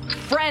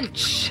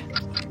 French.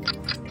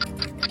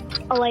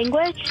 A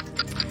language.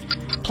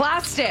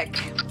 Plastic.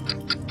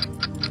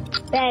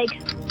 Bag.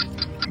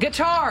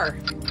 Guitar.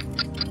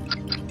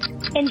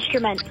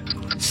 Instrument.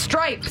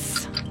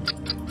 Stripes.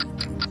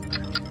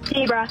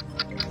 Zebra.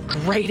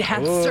 Great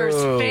answers,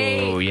 Oh,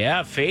 Faith.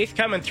 yeah, Faith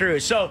coming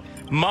through. So,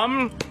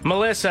 Mom,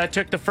 Melissa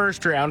took the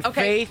first round.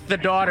 Okay. Faith, the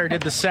daughter,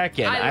 did the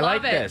second. I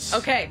love like it. this.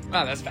 Okay,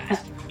 Oh, that's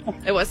fast.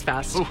 it was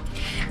fast.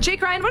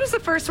 Jake Ryan, what is the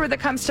first word that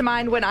comes to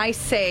mind when I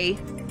say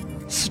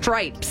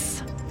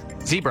stripes?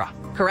 Zebra.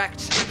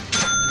 Correct.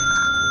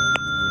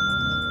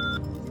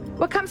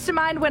 What comes to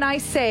mind when I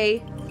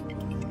say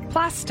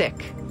plastic?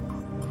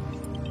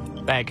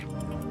 Bag.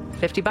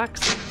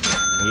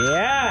 $50.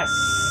 Yes.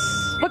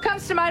 What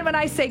comes to mind when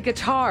I say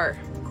guitar?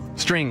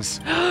 Strings.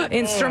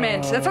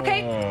 Instrument. That's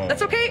okay.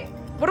 That's okay.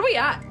 What are we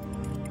at?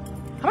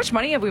 How much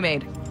money have we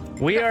made?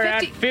 We Got are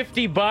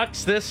 50 at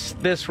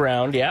 $50 this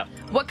round, yep.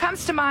 What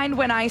comes to mind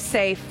when I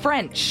say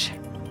French?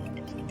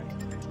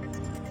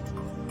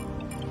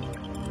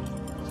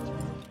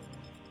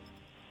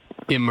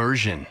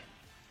 Immersion.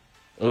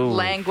 Ooh,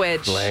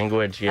 Language.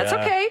 Language, yeah. That's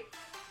okay.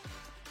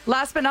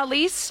 Last but not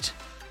least,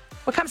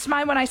 what comes to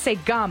mind when I say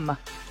gum?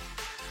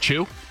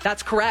 Chew.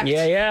 That's correct.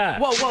 Yeah, yeah.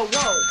 Whoa, whoa,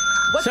 whoa.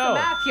 What's So, the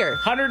math here?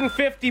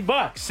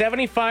 $150.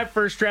 75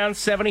 first round,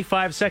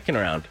 75 second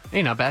round.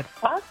 Hey, not bad.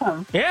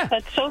 Awesome. Yeah.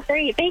 That's so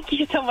great. Thank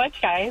you so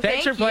much, guys.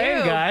 Thanks Thank for playing,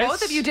 you. guys.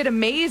 Both of you did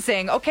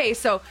amazing. Okay,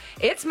 so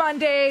it's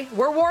Monday.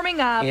 We're warming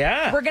up.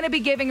 Yeah. We're going to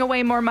be giving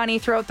away more money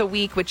throughout the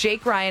week with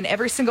Jake Ryan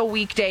every single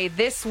weekday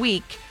this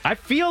week. I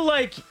feel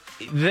like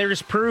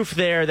there's proof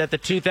there that the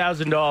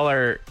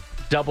 $2,000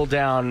 double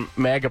down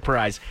mega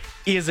prize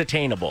is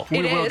attainable.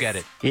 We will is. get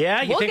it.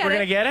 Yeah, you We'll think get we're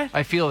going it. to get it?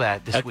 I feel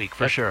that this week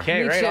for sure.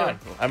 Okay, Me right too. on.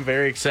 I'm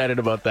very excited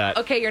about that.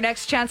 Okay, your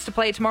next chance to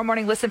play tomorrow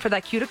morning. Listen for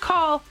that cue to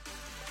call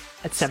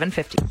at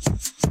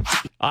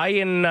 7:50. I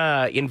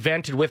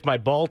invented with my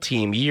ball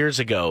team years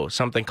ago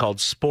something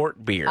called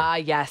sport beer.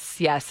 Yes,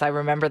 I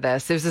remember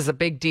this. This is a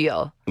big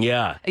deal.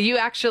 Yeah. You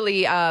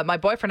actually, my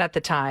boyfriend at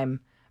the time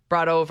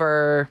brought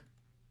over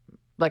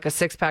like a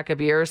 6-pack of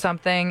beer or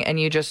something, and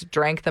you just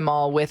drank them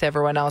all with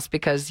everyone else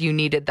because you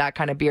needed that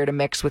kind of beer to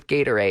mix with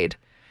Gatorade.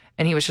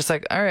 And he was just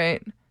like, all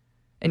right.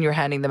 And you're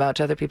handing them out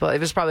to other people. It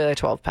was probably like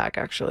a 12-pack,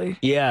 actually.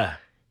 Yeah.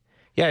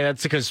 Yeah,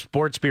 that's because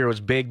sports beer was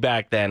big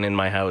back then in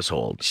my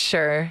household.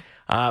 Sure.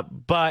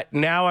 But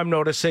now I'm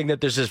noticing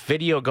that there's this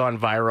video gone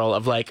viral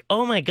of like,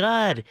 oh my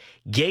God,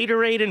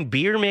 Gatorade and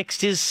beer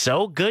mixed is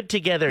so good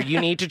together.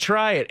 You need to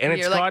try it. And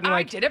You're like,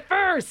 I did it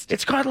first.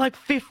 It's got like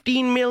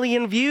 15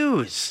 million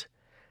views.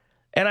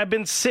 And I've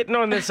been sitting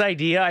on this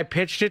idea. I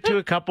pitched it to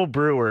a couple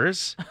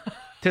brewers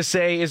to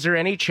say, is there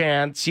any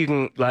chance you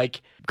can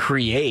like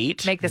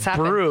Make this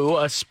happen. brew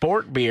a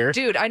sport beer?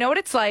 Dude, I know what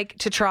it's like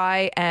to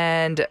try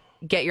and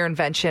get your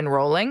invention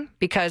rolling,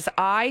 because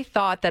I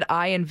thought that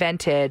I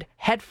invented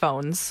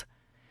headphones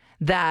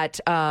that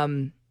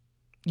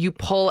you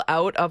pull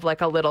out of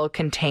like a little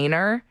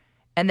container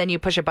and then you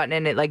push a button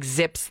and it like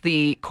zips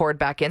the cord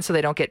back in so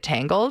they don't get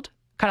tangled,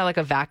 kind of like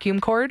a vacuum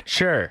cord.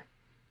 Sure.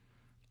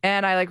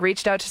 And I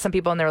reached out to some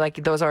people and they're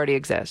like, those already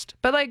exist.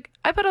 But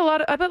I put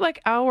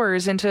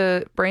hours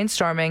into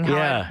brainstorming how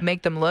I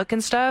make them look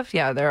and stuff.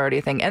 Yeah, they're already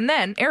a thing. And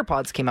then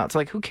AirPods came out.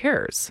 So who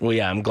cares? Well,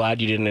 yeah, I'm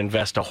glad you didn't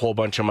invest a whole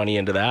bunch of money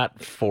into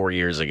that 4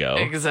 years ago.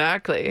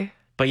 Exactly.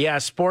 But yeah,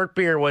 sport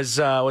beer was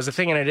a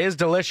thing, and it is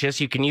delicious.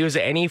 You can use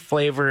any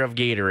flavor of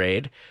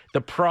Gatorade.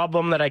 The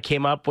problem that I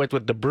came up with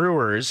the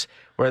brewers,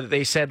 where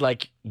they said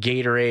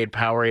Gatorade,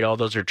 Powerade, all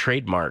those are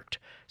trademarked.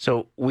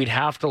 So we'd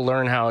have to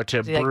learn how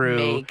to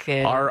brew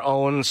our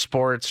own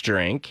sports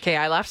drink. Okay,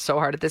 I laughed so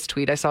hard at this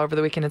tweet I saw over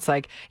the weekend. It's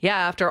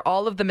after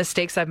all of the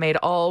mistakes I've made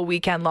all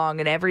weekend long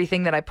and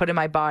everything that I put in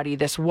my body,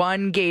 this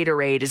one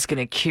Gatorade is going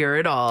to cure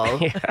it all.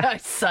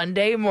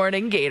 Sunday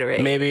morning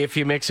Gatorade. Maybe if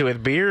you mix it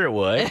with beer, it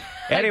would.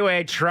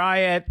 Anyway, try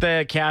it.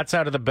 The cat's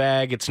out of the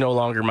bag. It's no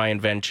longer my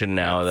invention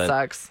now. That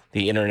sucks.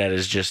 The internet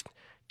has just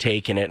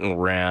taken it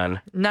and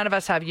ran. None of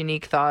us have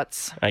unique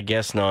thoughts. I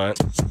guess not.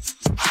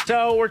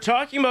 So we're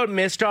talking about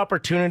missed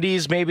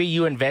opportunities. Maybe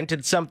you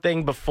invented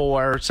something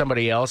before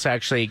somebody else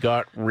actually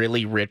got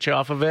really rich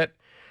off of it.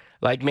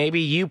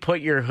 Maybe you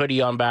put your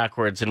hoodie on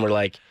backwards and were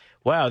like,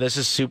 wow, this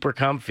is super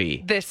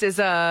comfy. This is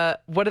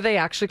what are they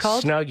actually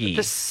called? Snuggie.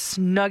 The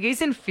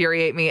Snuggies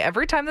infuriate me.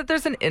 Every time that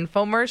there's an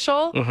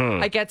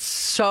infomercial, I get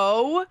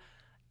so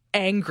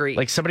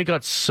angry. Somebody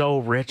got so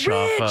rich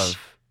off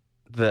of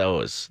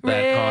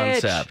that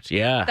concept.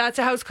 Yeah. That's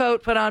a house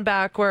coat put on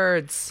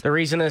backwards. The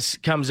reason this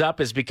comes up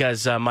is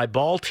because my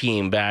ball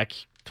team back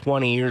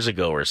 20 years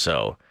ago or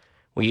so,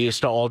 we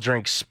used to all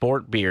drink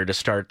sport beer to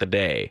start the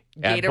day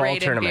at ball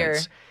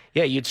tournaments.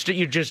 Yeah, you'd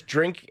just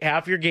drink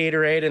half your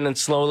Gatorade and then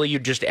slowly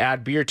you'd just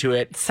add beer to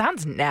it.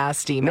 Sounds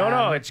nasty, man.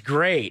 No, it's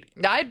great.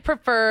 I'd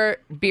prefer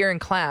beer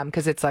and clam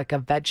because it's like a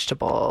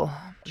vegetable.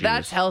 Jeez.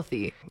 That's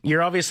healthy.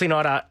 You're obviously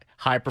not a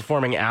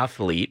high-performing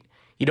athlete.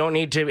 You don't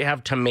need to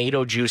have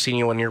tomato juice in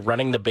you when you're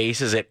running the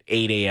bases at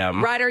 8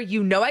 a.m. Ryder,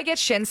 I get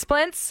shin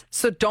splints,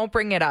 so don't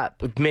bring it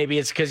up. Maybe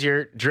it's because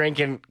you're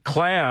drinking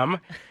clam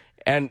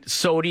and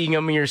sodium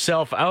them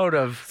yourself out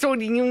of...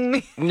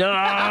 Sodium.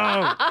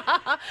 No!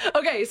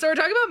 Okay, so we're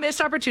talking about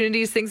missed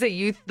opportunities, things that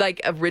you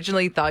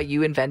originally thought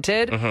you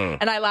invented. Mm-hmm.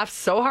 And I laughed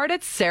so hard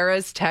at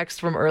Sarah's text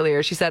from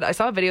earlier. She said, I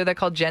saw a video that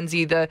called Gen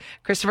Z the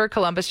Christopher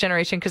Columbus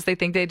generation because they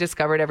think they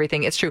discovered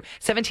everything. It's true.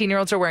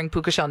 17-year-olds are wearing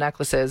puka shell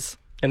necklaces.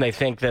 And they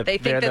think that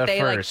they're the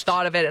first.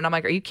 Thought of it, and I'm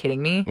like, are you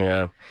kidding me?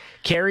 Yeah.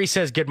 Carrie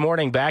says, good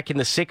morning. Back in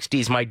the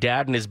 60s, my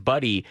dad and his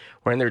buddy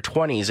were in their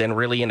 20s and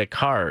really into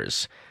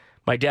cars.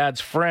 My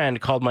dad's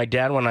friend called my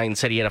dad one night and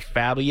said he had a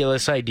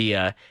fabulous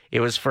idea. It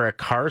was for a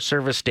car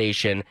service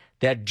station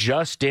that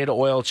just did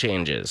oil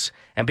changes,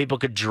 and people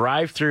could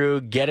drive through,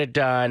 get it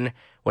done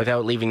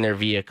without leaving their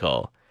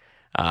vehicle.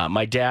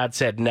 My dad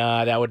said,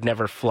 nah, that would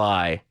never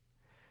fly.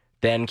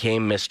 Then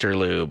came Mr.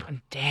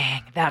 Lube.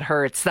 Dang, that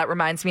hurts. That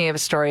reminds me of a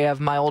story of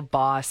my old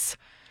boss.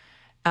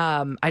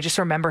 I just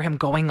remember him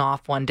going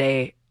off one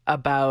day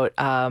about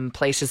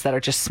places that are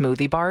just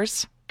smoothie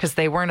bars because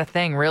they weren't a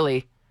thing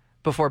really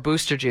before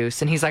Booster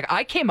Juice. And he's like,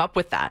 I came up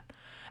with that.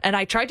 And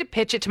I tried to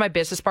pitch it to my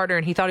business partner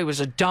and he thought it was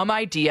a dumb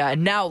idea.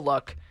 And now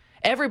look,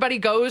 everybody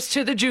goes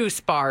to the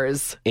juice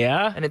bars.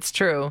 Yeah? And it's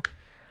true.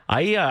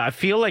 I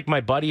feel like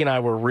my buddy and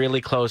I were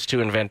really close to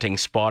inventing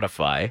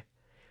Spotify.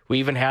 We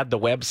even had the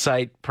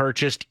website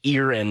purchased.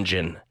 Ear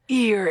Engine.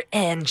 Ear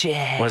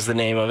Engine was the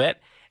name of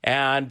it.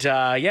 And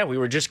we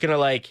were just going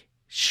to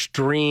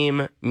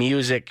stream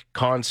music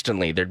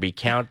constantly. There'd be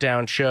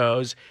countdown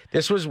shows.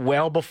 This was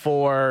well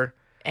before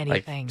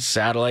anything.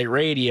 Satellite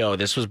radio.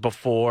 This was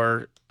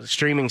before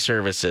streaming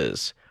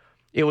services.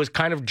 It was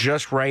kind of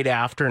just right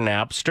after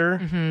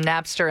Napster. Mm-hmm,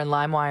 Napster and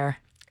LimeWire.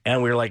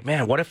 And we were like,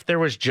 man, what if there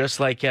was just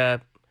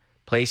a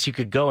place you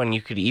could go and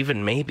you could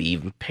maybe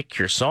even pick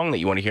your song that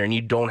you want to hear and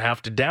you don't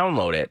have to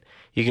download it.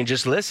 You can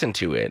just listen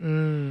to it.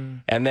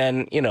 And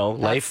then,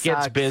 life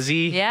gets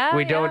busy. Yeah,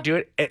 we don't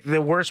do it.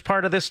 The worst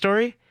part of this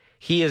story,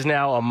 he is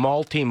now a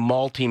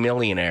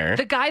multi-millionaire.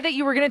 The guy that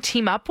you were going to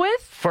team up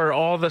with? For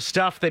all the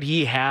stuff that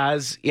he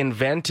has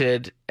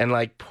invented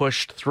and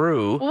pushed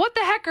through. What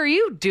the heck are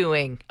you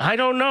doing? I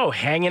don't know.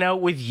 Hanging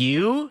out with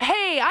you?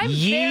 Hey,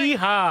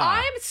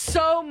 I'm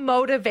so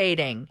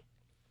motivating.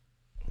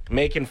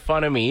 Making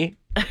fun of me.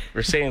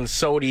 We're saying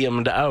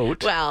sodiumed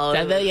out. Well,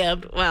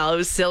 it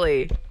was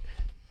silly.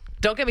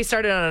 Don't get me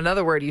started on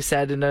another word you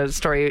said in a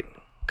story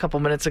a couple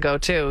minutes ago,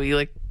 too.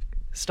 You,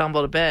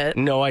 stumbled a bit.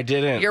 No, I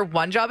didn't. Your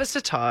one job is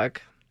to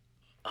talk.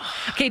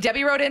 Okay,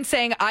 Debbie wrote in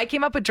saying, I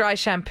came up with dry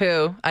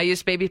shampoo. I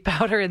used baby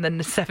powder in the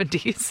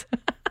 70s.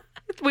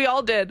 We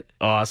all did.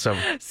 Awesome.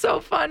 So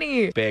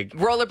funny. Big.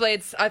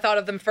 Rollerblades, I thought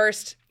of them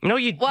first. No,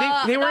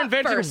 they were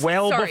invented first.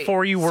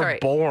 before you were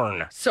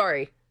born.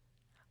 Sorry.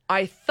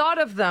 I thought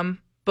of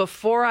them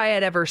before I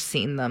had ever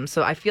seen them,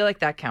 so I feel like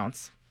that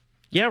counts.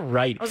 Yeah,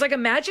 right. I was like,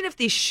 imagine if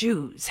these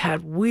shoes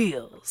had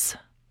wheels.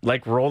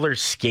 Like roller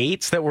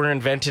skates that were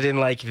invented in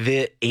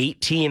the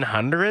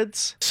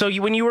 1800s. So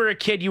when you were a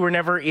kid, you were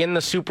never in the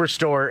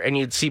superstore and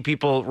you'd see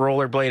people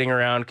rollerblading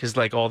around because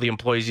all the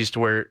employees used to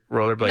wear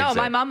rollerblades. No,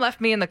 my mom left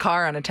me in the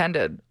car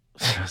unattended.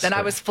 Then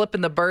I was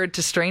flipping the bird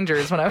to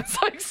strangers when I was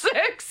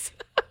 6.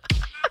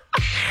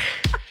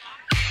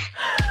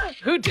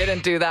 Who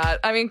didn't do that?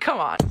 I mean, come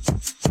on.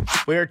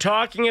 We are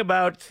talking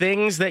about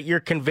things that you're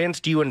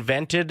convinced you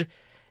invented,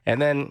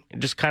 and then it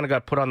just kind of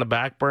got put on the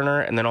back burner,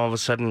 and then all of a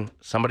sudden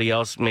somebody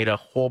else made a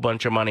whole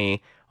bunch of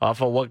money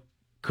off of what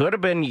could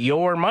have been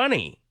your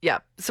money. Yeah.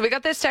 So we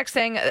got this text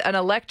saying an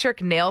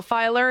electric nail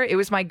filer. It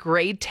was my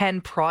grade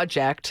 10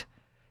 project.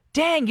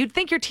 Dang, you'd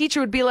think your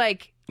teacher would be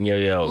like,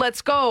 Yo.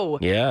 let's go.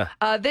 Yeah.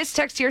 This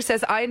text here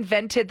says, I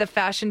invented the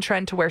fashion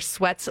trend to wear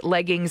sweats,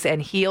 leggings,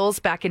 and heels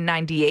back in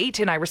 98.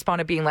 And I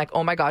responded being like,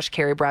 oh my gosh,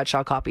 Carrie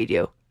Bradshaw copied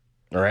you.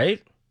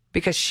 Right?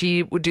 Because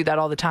she would do that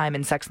all the time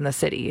in Sex and the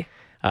City.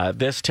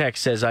 This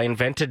text says, I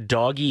invented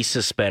doggy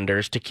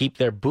suspenders to keep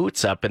their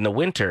boots up in the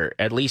winter.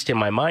 At least in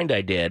my mind,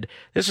 I did.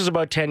 This was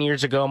about 10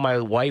 years ago. My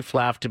wife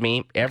laughed at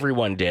me.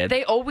 Everyone did.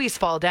 They always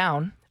fall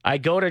down. I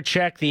go to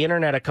check the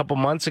internet a couple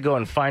months ago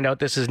and find out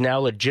this is now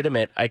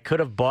legitimate. I could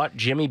have bought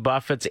Jimmy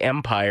Buffett's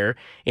empire.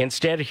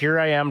 Instead, here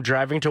I am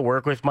driving to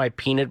work with my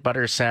peanut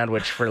butter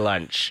sandwich for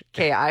lunch.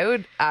 Okay, I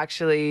would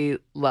actually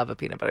love a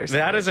peanut butter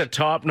sandwich. That is a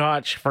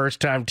top-notch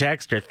first-time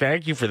texter.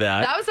 Thank you for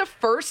that. That was a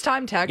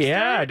first-time texter?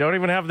 Yeah, I don't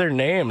even have their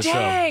name.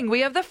 Dang, we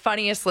have the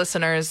funniest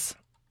listeners.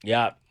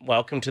 Yeah,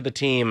 welcome to the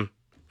team,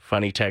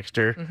 funny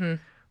texter. Mm-hmm.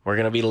 We're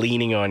going to be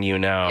leaning on you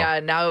now. Yeah,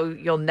 now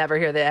you'll never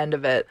hear the end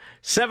of it.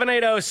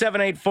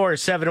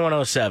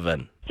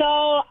 780-784-7107.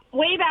 So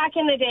way back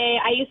in the day,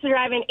 I used to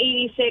drive an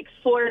 86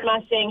 Ford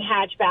Mustang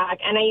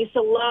hatchback, and I used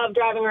to love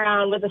driving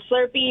around with a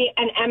Slurpee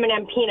and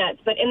M&M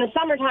peanuts. But in the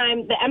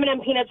summertime, the M&M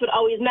peanuts would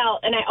always melt,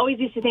 and I always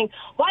used to think,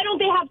 why don't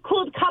they have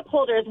cooled cup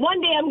holders? One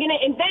day I'm going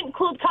to invent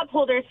cooled cup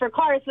holders for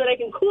cars so that I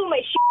can cool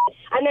my shit.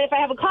 And then if I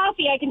have a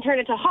coffee, I can turn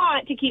it to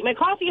hot to keep my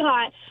coffee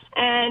hot.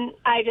 And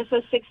I just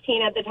was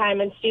 16 at the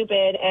time and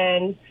stupid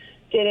and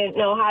didn't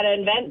know how to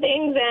invent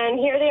things, and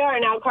here they are.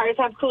 Now cars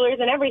have coolers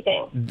and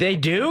everything. They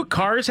do?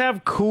 Cars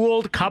have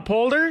cooled cup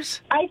holders?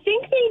 I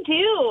think they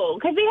do,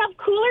 because they have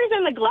coolers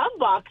in the glove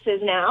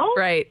boxes now.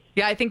 Right.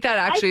 Yeah, I think that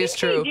actually is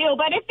true. They do,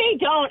 but if they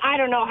don't, I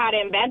don't know how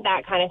to invent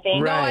that kind of thing.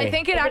 Right. No, I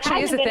think it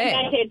actually is a thing.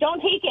 Invented,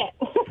 don't take it.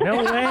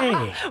 No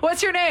way.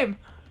 What's your name?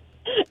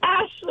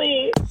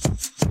 Ashley.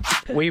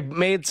 We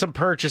made some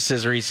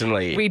purchases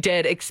recently. We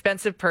did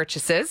expensive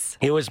purchases.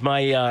 It was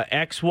my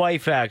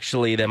ex-wife,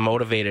 actually, that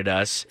motivated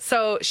us.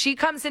 So she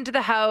comes into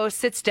the house,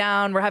 sits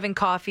down, we're having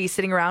coffee,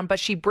 sitting around, but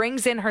she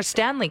brings in her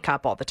Stanley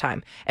Cup all the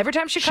time. Every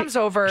time she comes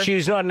over...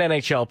 She's not an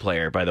NHL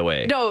player, by the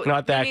way. No.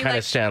 Not that kind like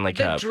of Stanley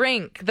Cup. The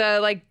drink, the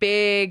like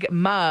big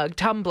mug,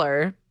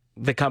 tumbler.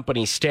 The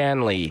company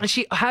Stanley. And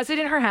she has it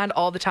in her hand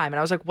all the time. And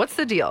I was like, what's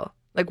the deal?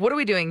 Like, what are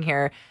we doing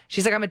here?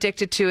 She's like, I'm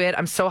addicted to it.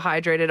 I'm so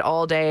hydrated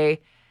all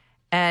day.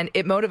 And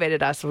it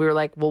motivated us. We were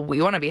like, well,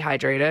 we want to be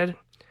hydrated.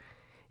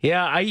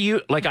 Yeah,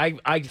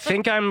 I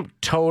think I'm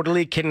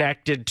totally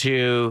connected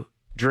to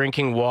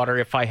drinking water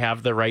if I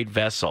have the right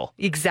vessel.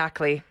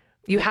 Exactly.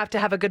 You have to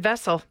have a good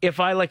vessel. If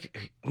I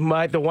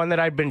the one that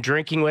I've been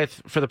drinking with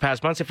for the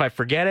past months, if I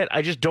forget it,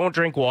 I just don't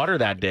drink water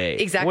that day.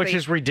 Exactly. Which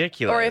is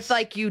ridiculous. Or if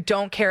you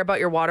don't care about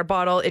your water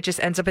bottle, it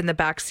just ends up in the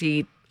back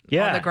seat.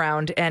 Yeah. On the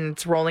ground, and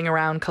it's rolling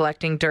around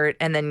collecting dirt,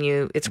 and then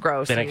it's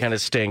gross. Then it kind of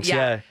stinks.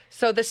 Yeah.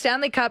 So the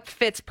Stanley Cup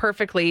fits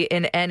perfectly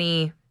in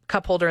any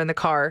cup holder in the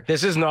car.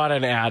 This is not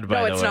an ad, by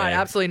the way. No, it's not.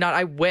 Absolutely not.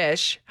 I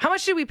wish. How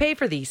much did we pay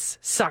for these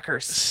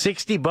suckers?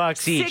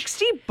 $60 each.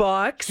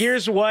 $60?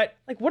 Here's what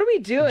what are we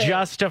doing?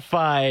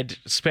 Justified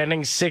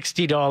spending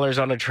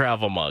 $60 on a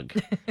travel mug.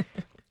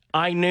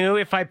 I knew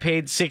if I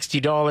paid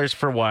 $60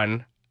 for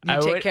one, I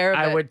would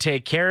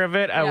take care of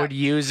it. I would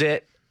use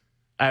it.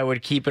 I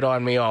would keep it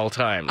on me all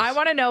times. I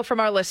want to know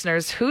from our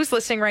listeners who's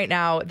listening right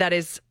now that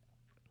is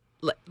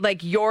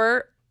like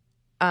your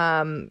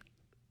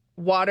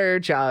water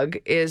jug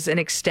is an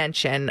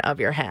extension of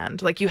your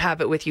hand. Like you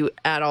have it with you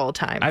at all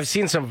times. I've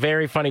seen some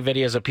very funny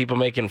videos of people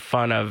making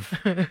fun of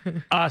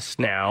us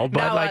now, but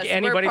now like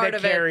anybody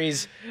that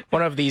carries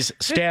one of these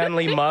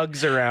Stanley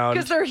mugs around.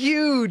 Because they're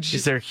huge.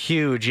 They're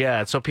huge,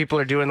 yeah. So people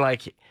are doing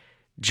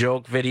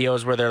joke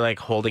videos where they're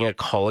holding a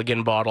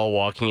Culligan bottle,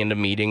 walking into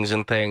meetings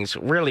and things.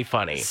 Really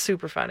funny.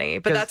 Super funny.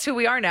 But that's who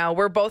we are now.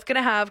 We're both going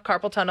to have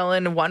carpal tunnel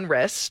in one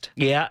wrist.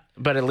 Yeah,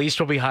 but at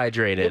least we'll be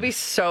hydrated.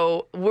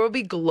 We'll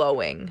be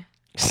glowing.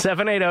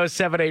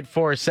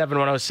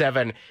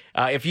 780-784-7107.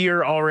 If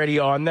you're already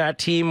on that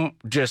team,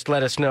 just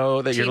let us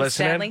know that you're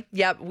listening. Stanley.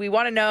 Yep, we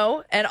want to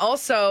know. And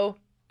also,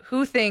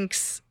 who's going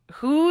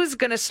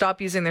to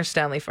stop using their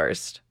Stanley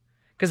first?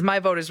 Because my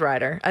vote is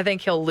Ryder. I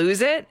think he'll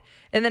lose it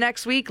in the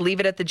next week, leave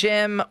it at the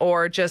gym,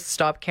 or just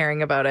stop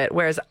caring about it.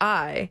 Whereas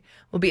I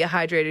will be a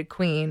hydrated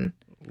queen.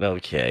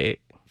 Okay.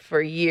 For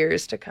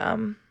years to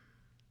come.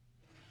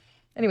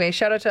 Anyway,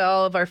 shout out to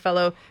all of our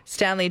fellow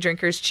Stanley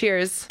drinkers.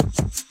 Cheers.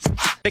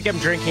 I think I'm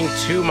drinking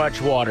too much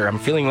water. I'm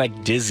feeling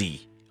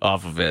dizzy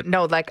off of it.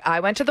 No, I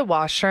went to the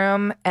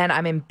washroom and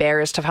I'm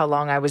embarrassed of how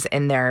long I was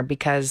in there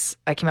because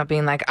I came up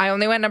being I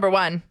only went number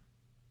one.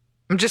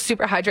 I'm just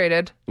super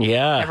hydrated.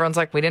 Yeah. Everyone's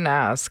like, we didn't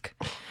ask.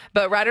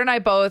 But Ryder and I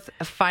both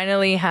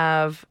finally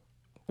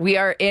we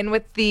are in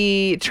with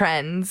the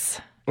trends.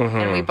 Mm-hmm.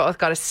 And we both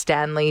got a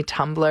Stanley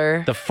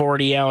tumbler. The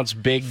 40-ounce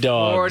big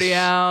dog. 40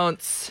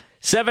 ounce.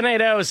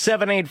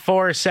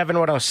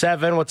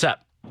 780-784-7107. What's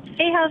up?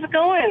 Hey, how's it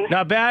going?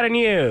 Not bad, and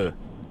you?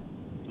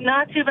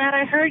 Not too bad.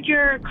 I heard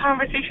your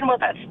conversation about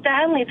that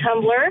Stanley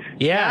tumbler.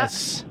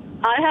 Yes.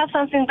 I have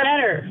something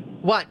better.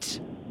 What?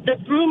 The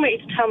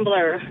Brewmate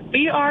tumbler.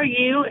 Brumate.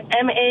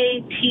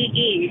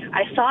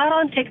 I saw it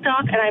on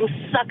TikTok, and I'm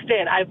sucked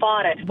in. I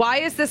bought it. Why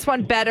is this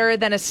one better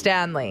than a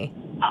Stanley?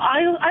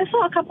 I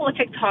saw a couple of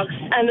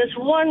TikToks, and this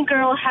one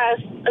girl has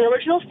an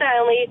original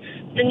Stanley,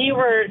 the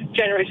newer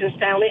generation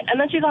Stanley, and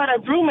then she got a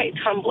Brewmate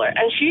tumbler,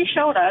 and she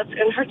showed us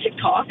in her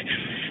TikTok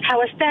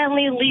how a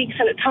Stanley leaks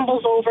and it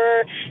tumbles over,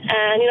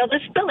 and,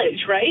 there's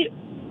spillage, right?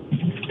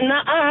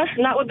 Nuh-uh,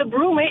 not with the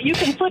Brewmate. You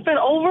can flip it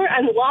over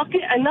and lock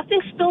it, and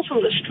nothing spills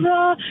from the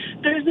straw.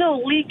 There's no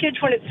leakage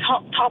when it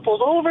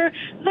topples over.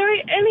 There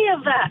ain't any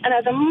of that. And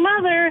as a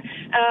mother,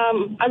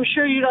 I'm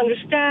sure you'd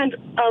understand,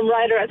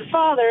 Ryder, as a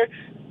father,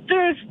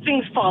 there's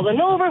things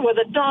falling over with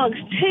a dog's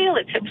tail.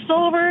 It tips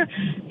over.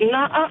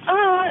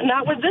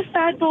 Not with this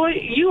bad boy.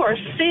 You are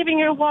saving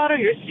your water.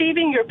 You're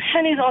saving your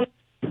pennies on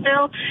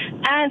bill,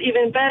 and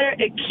even better,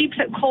 it keeps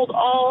it cold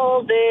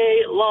all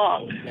day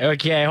long.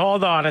 Okay,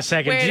 hold on a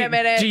second. Wait a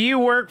minute. Do you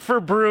work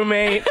for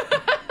Brewmate?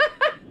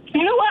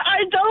 You know what?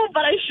 I don't,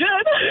 but I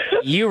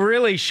should. You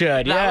really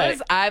should, yeah.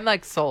 I'm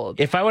like sold.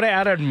 If I would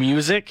have added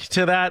music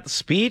to that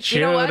speech,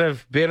 You know it what? would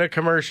have been a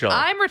commercial.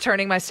 I'm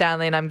returning my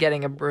Stanley and I'm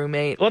getting a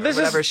Brewmate. Well, Or this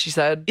whatever is- she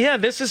said. Yeah,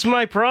 this is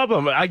my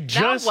problem.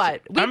 Now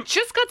what? We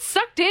just got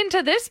sucked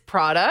into this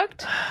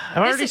product.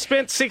 I've already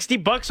spent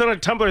 $60 on a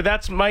tumbler.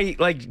 That's my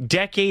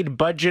decade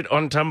budget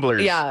on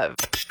tumblers. Yeah.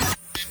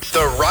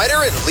 The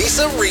Ryder and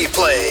Lisa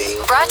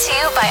replay. Brought to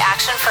you by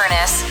Action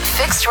Furnace.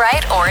 Fixed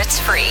right or it's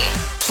free.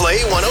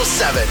 Play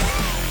 107.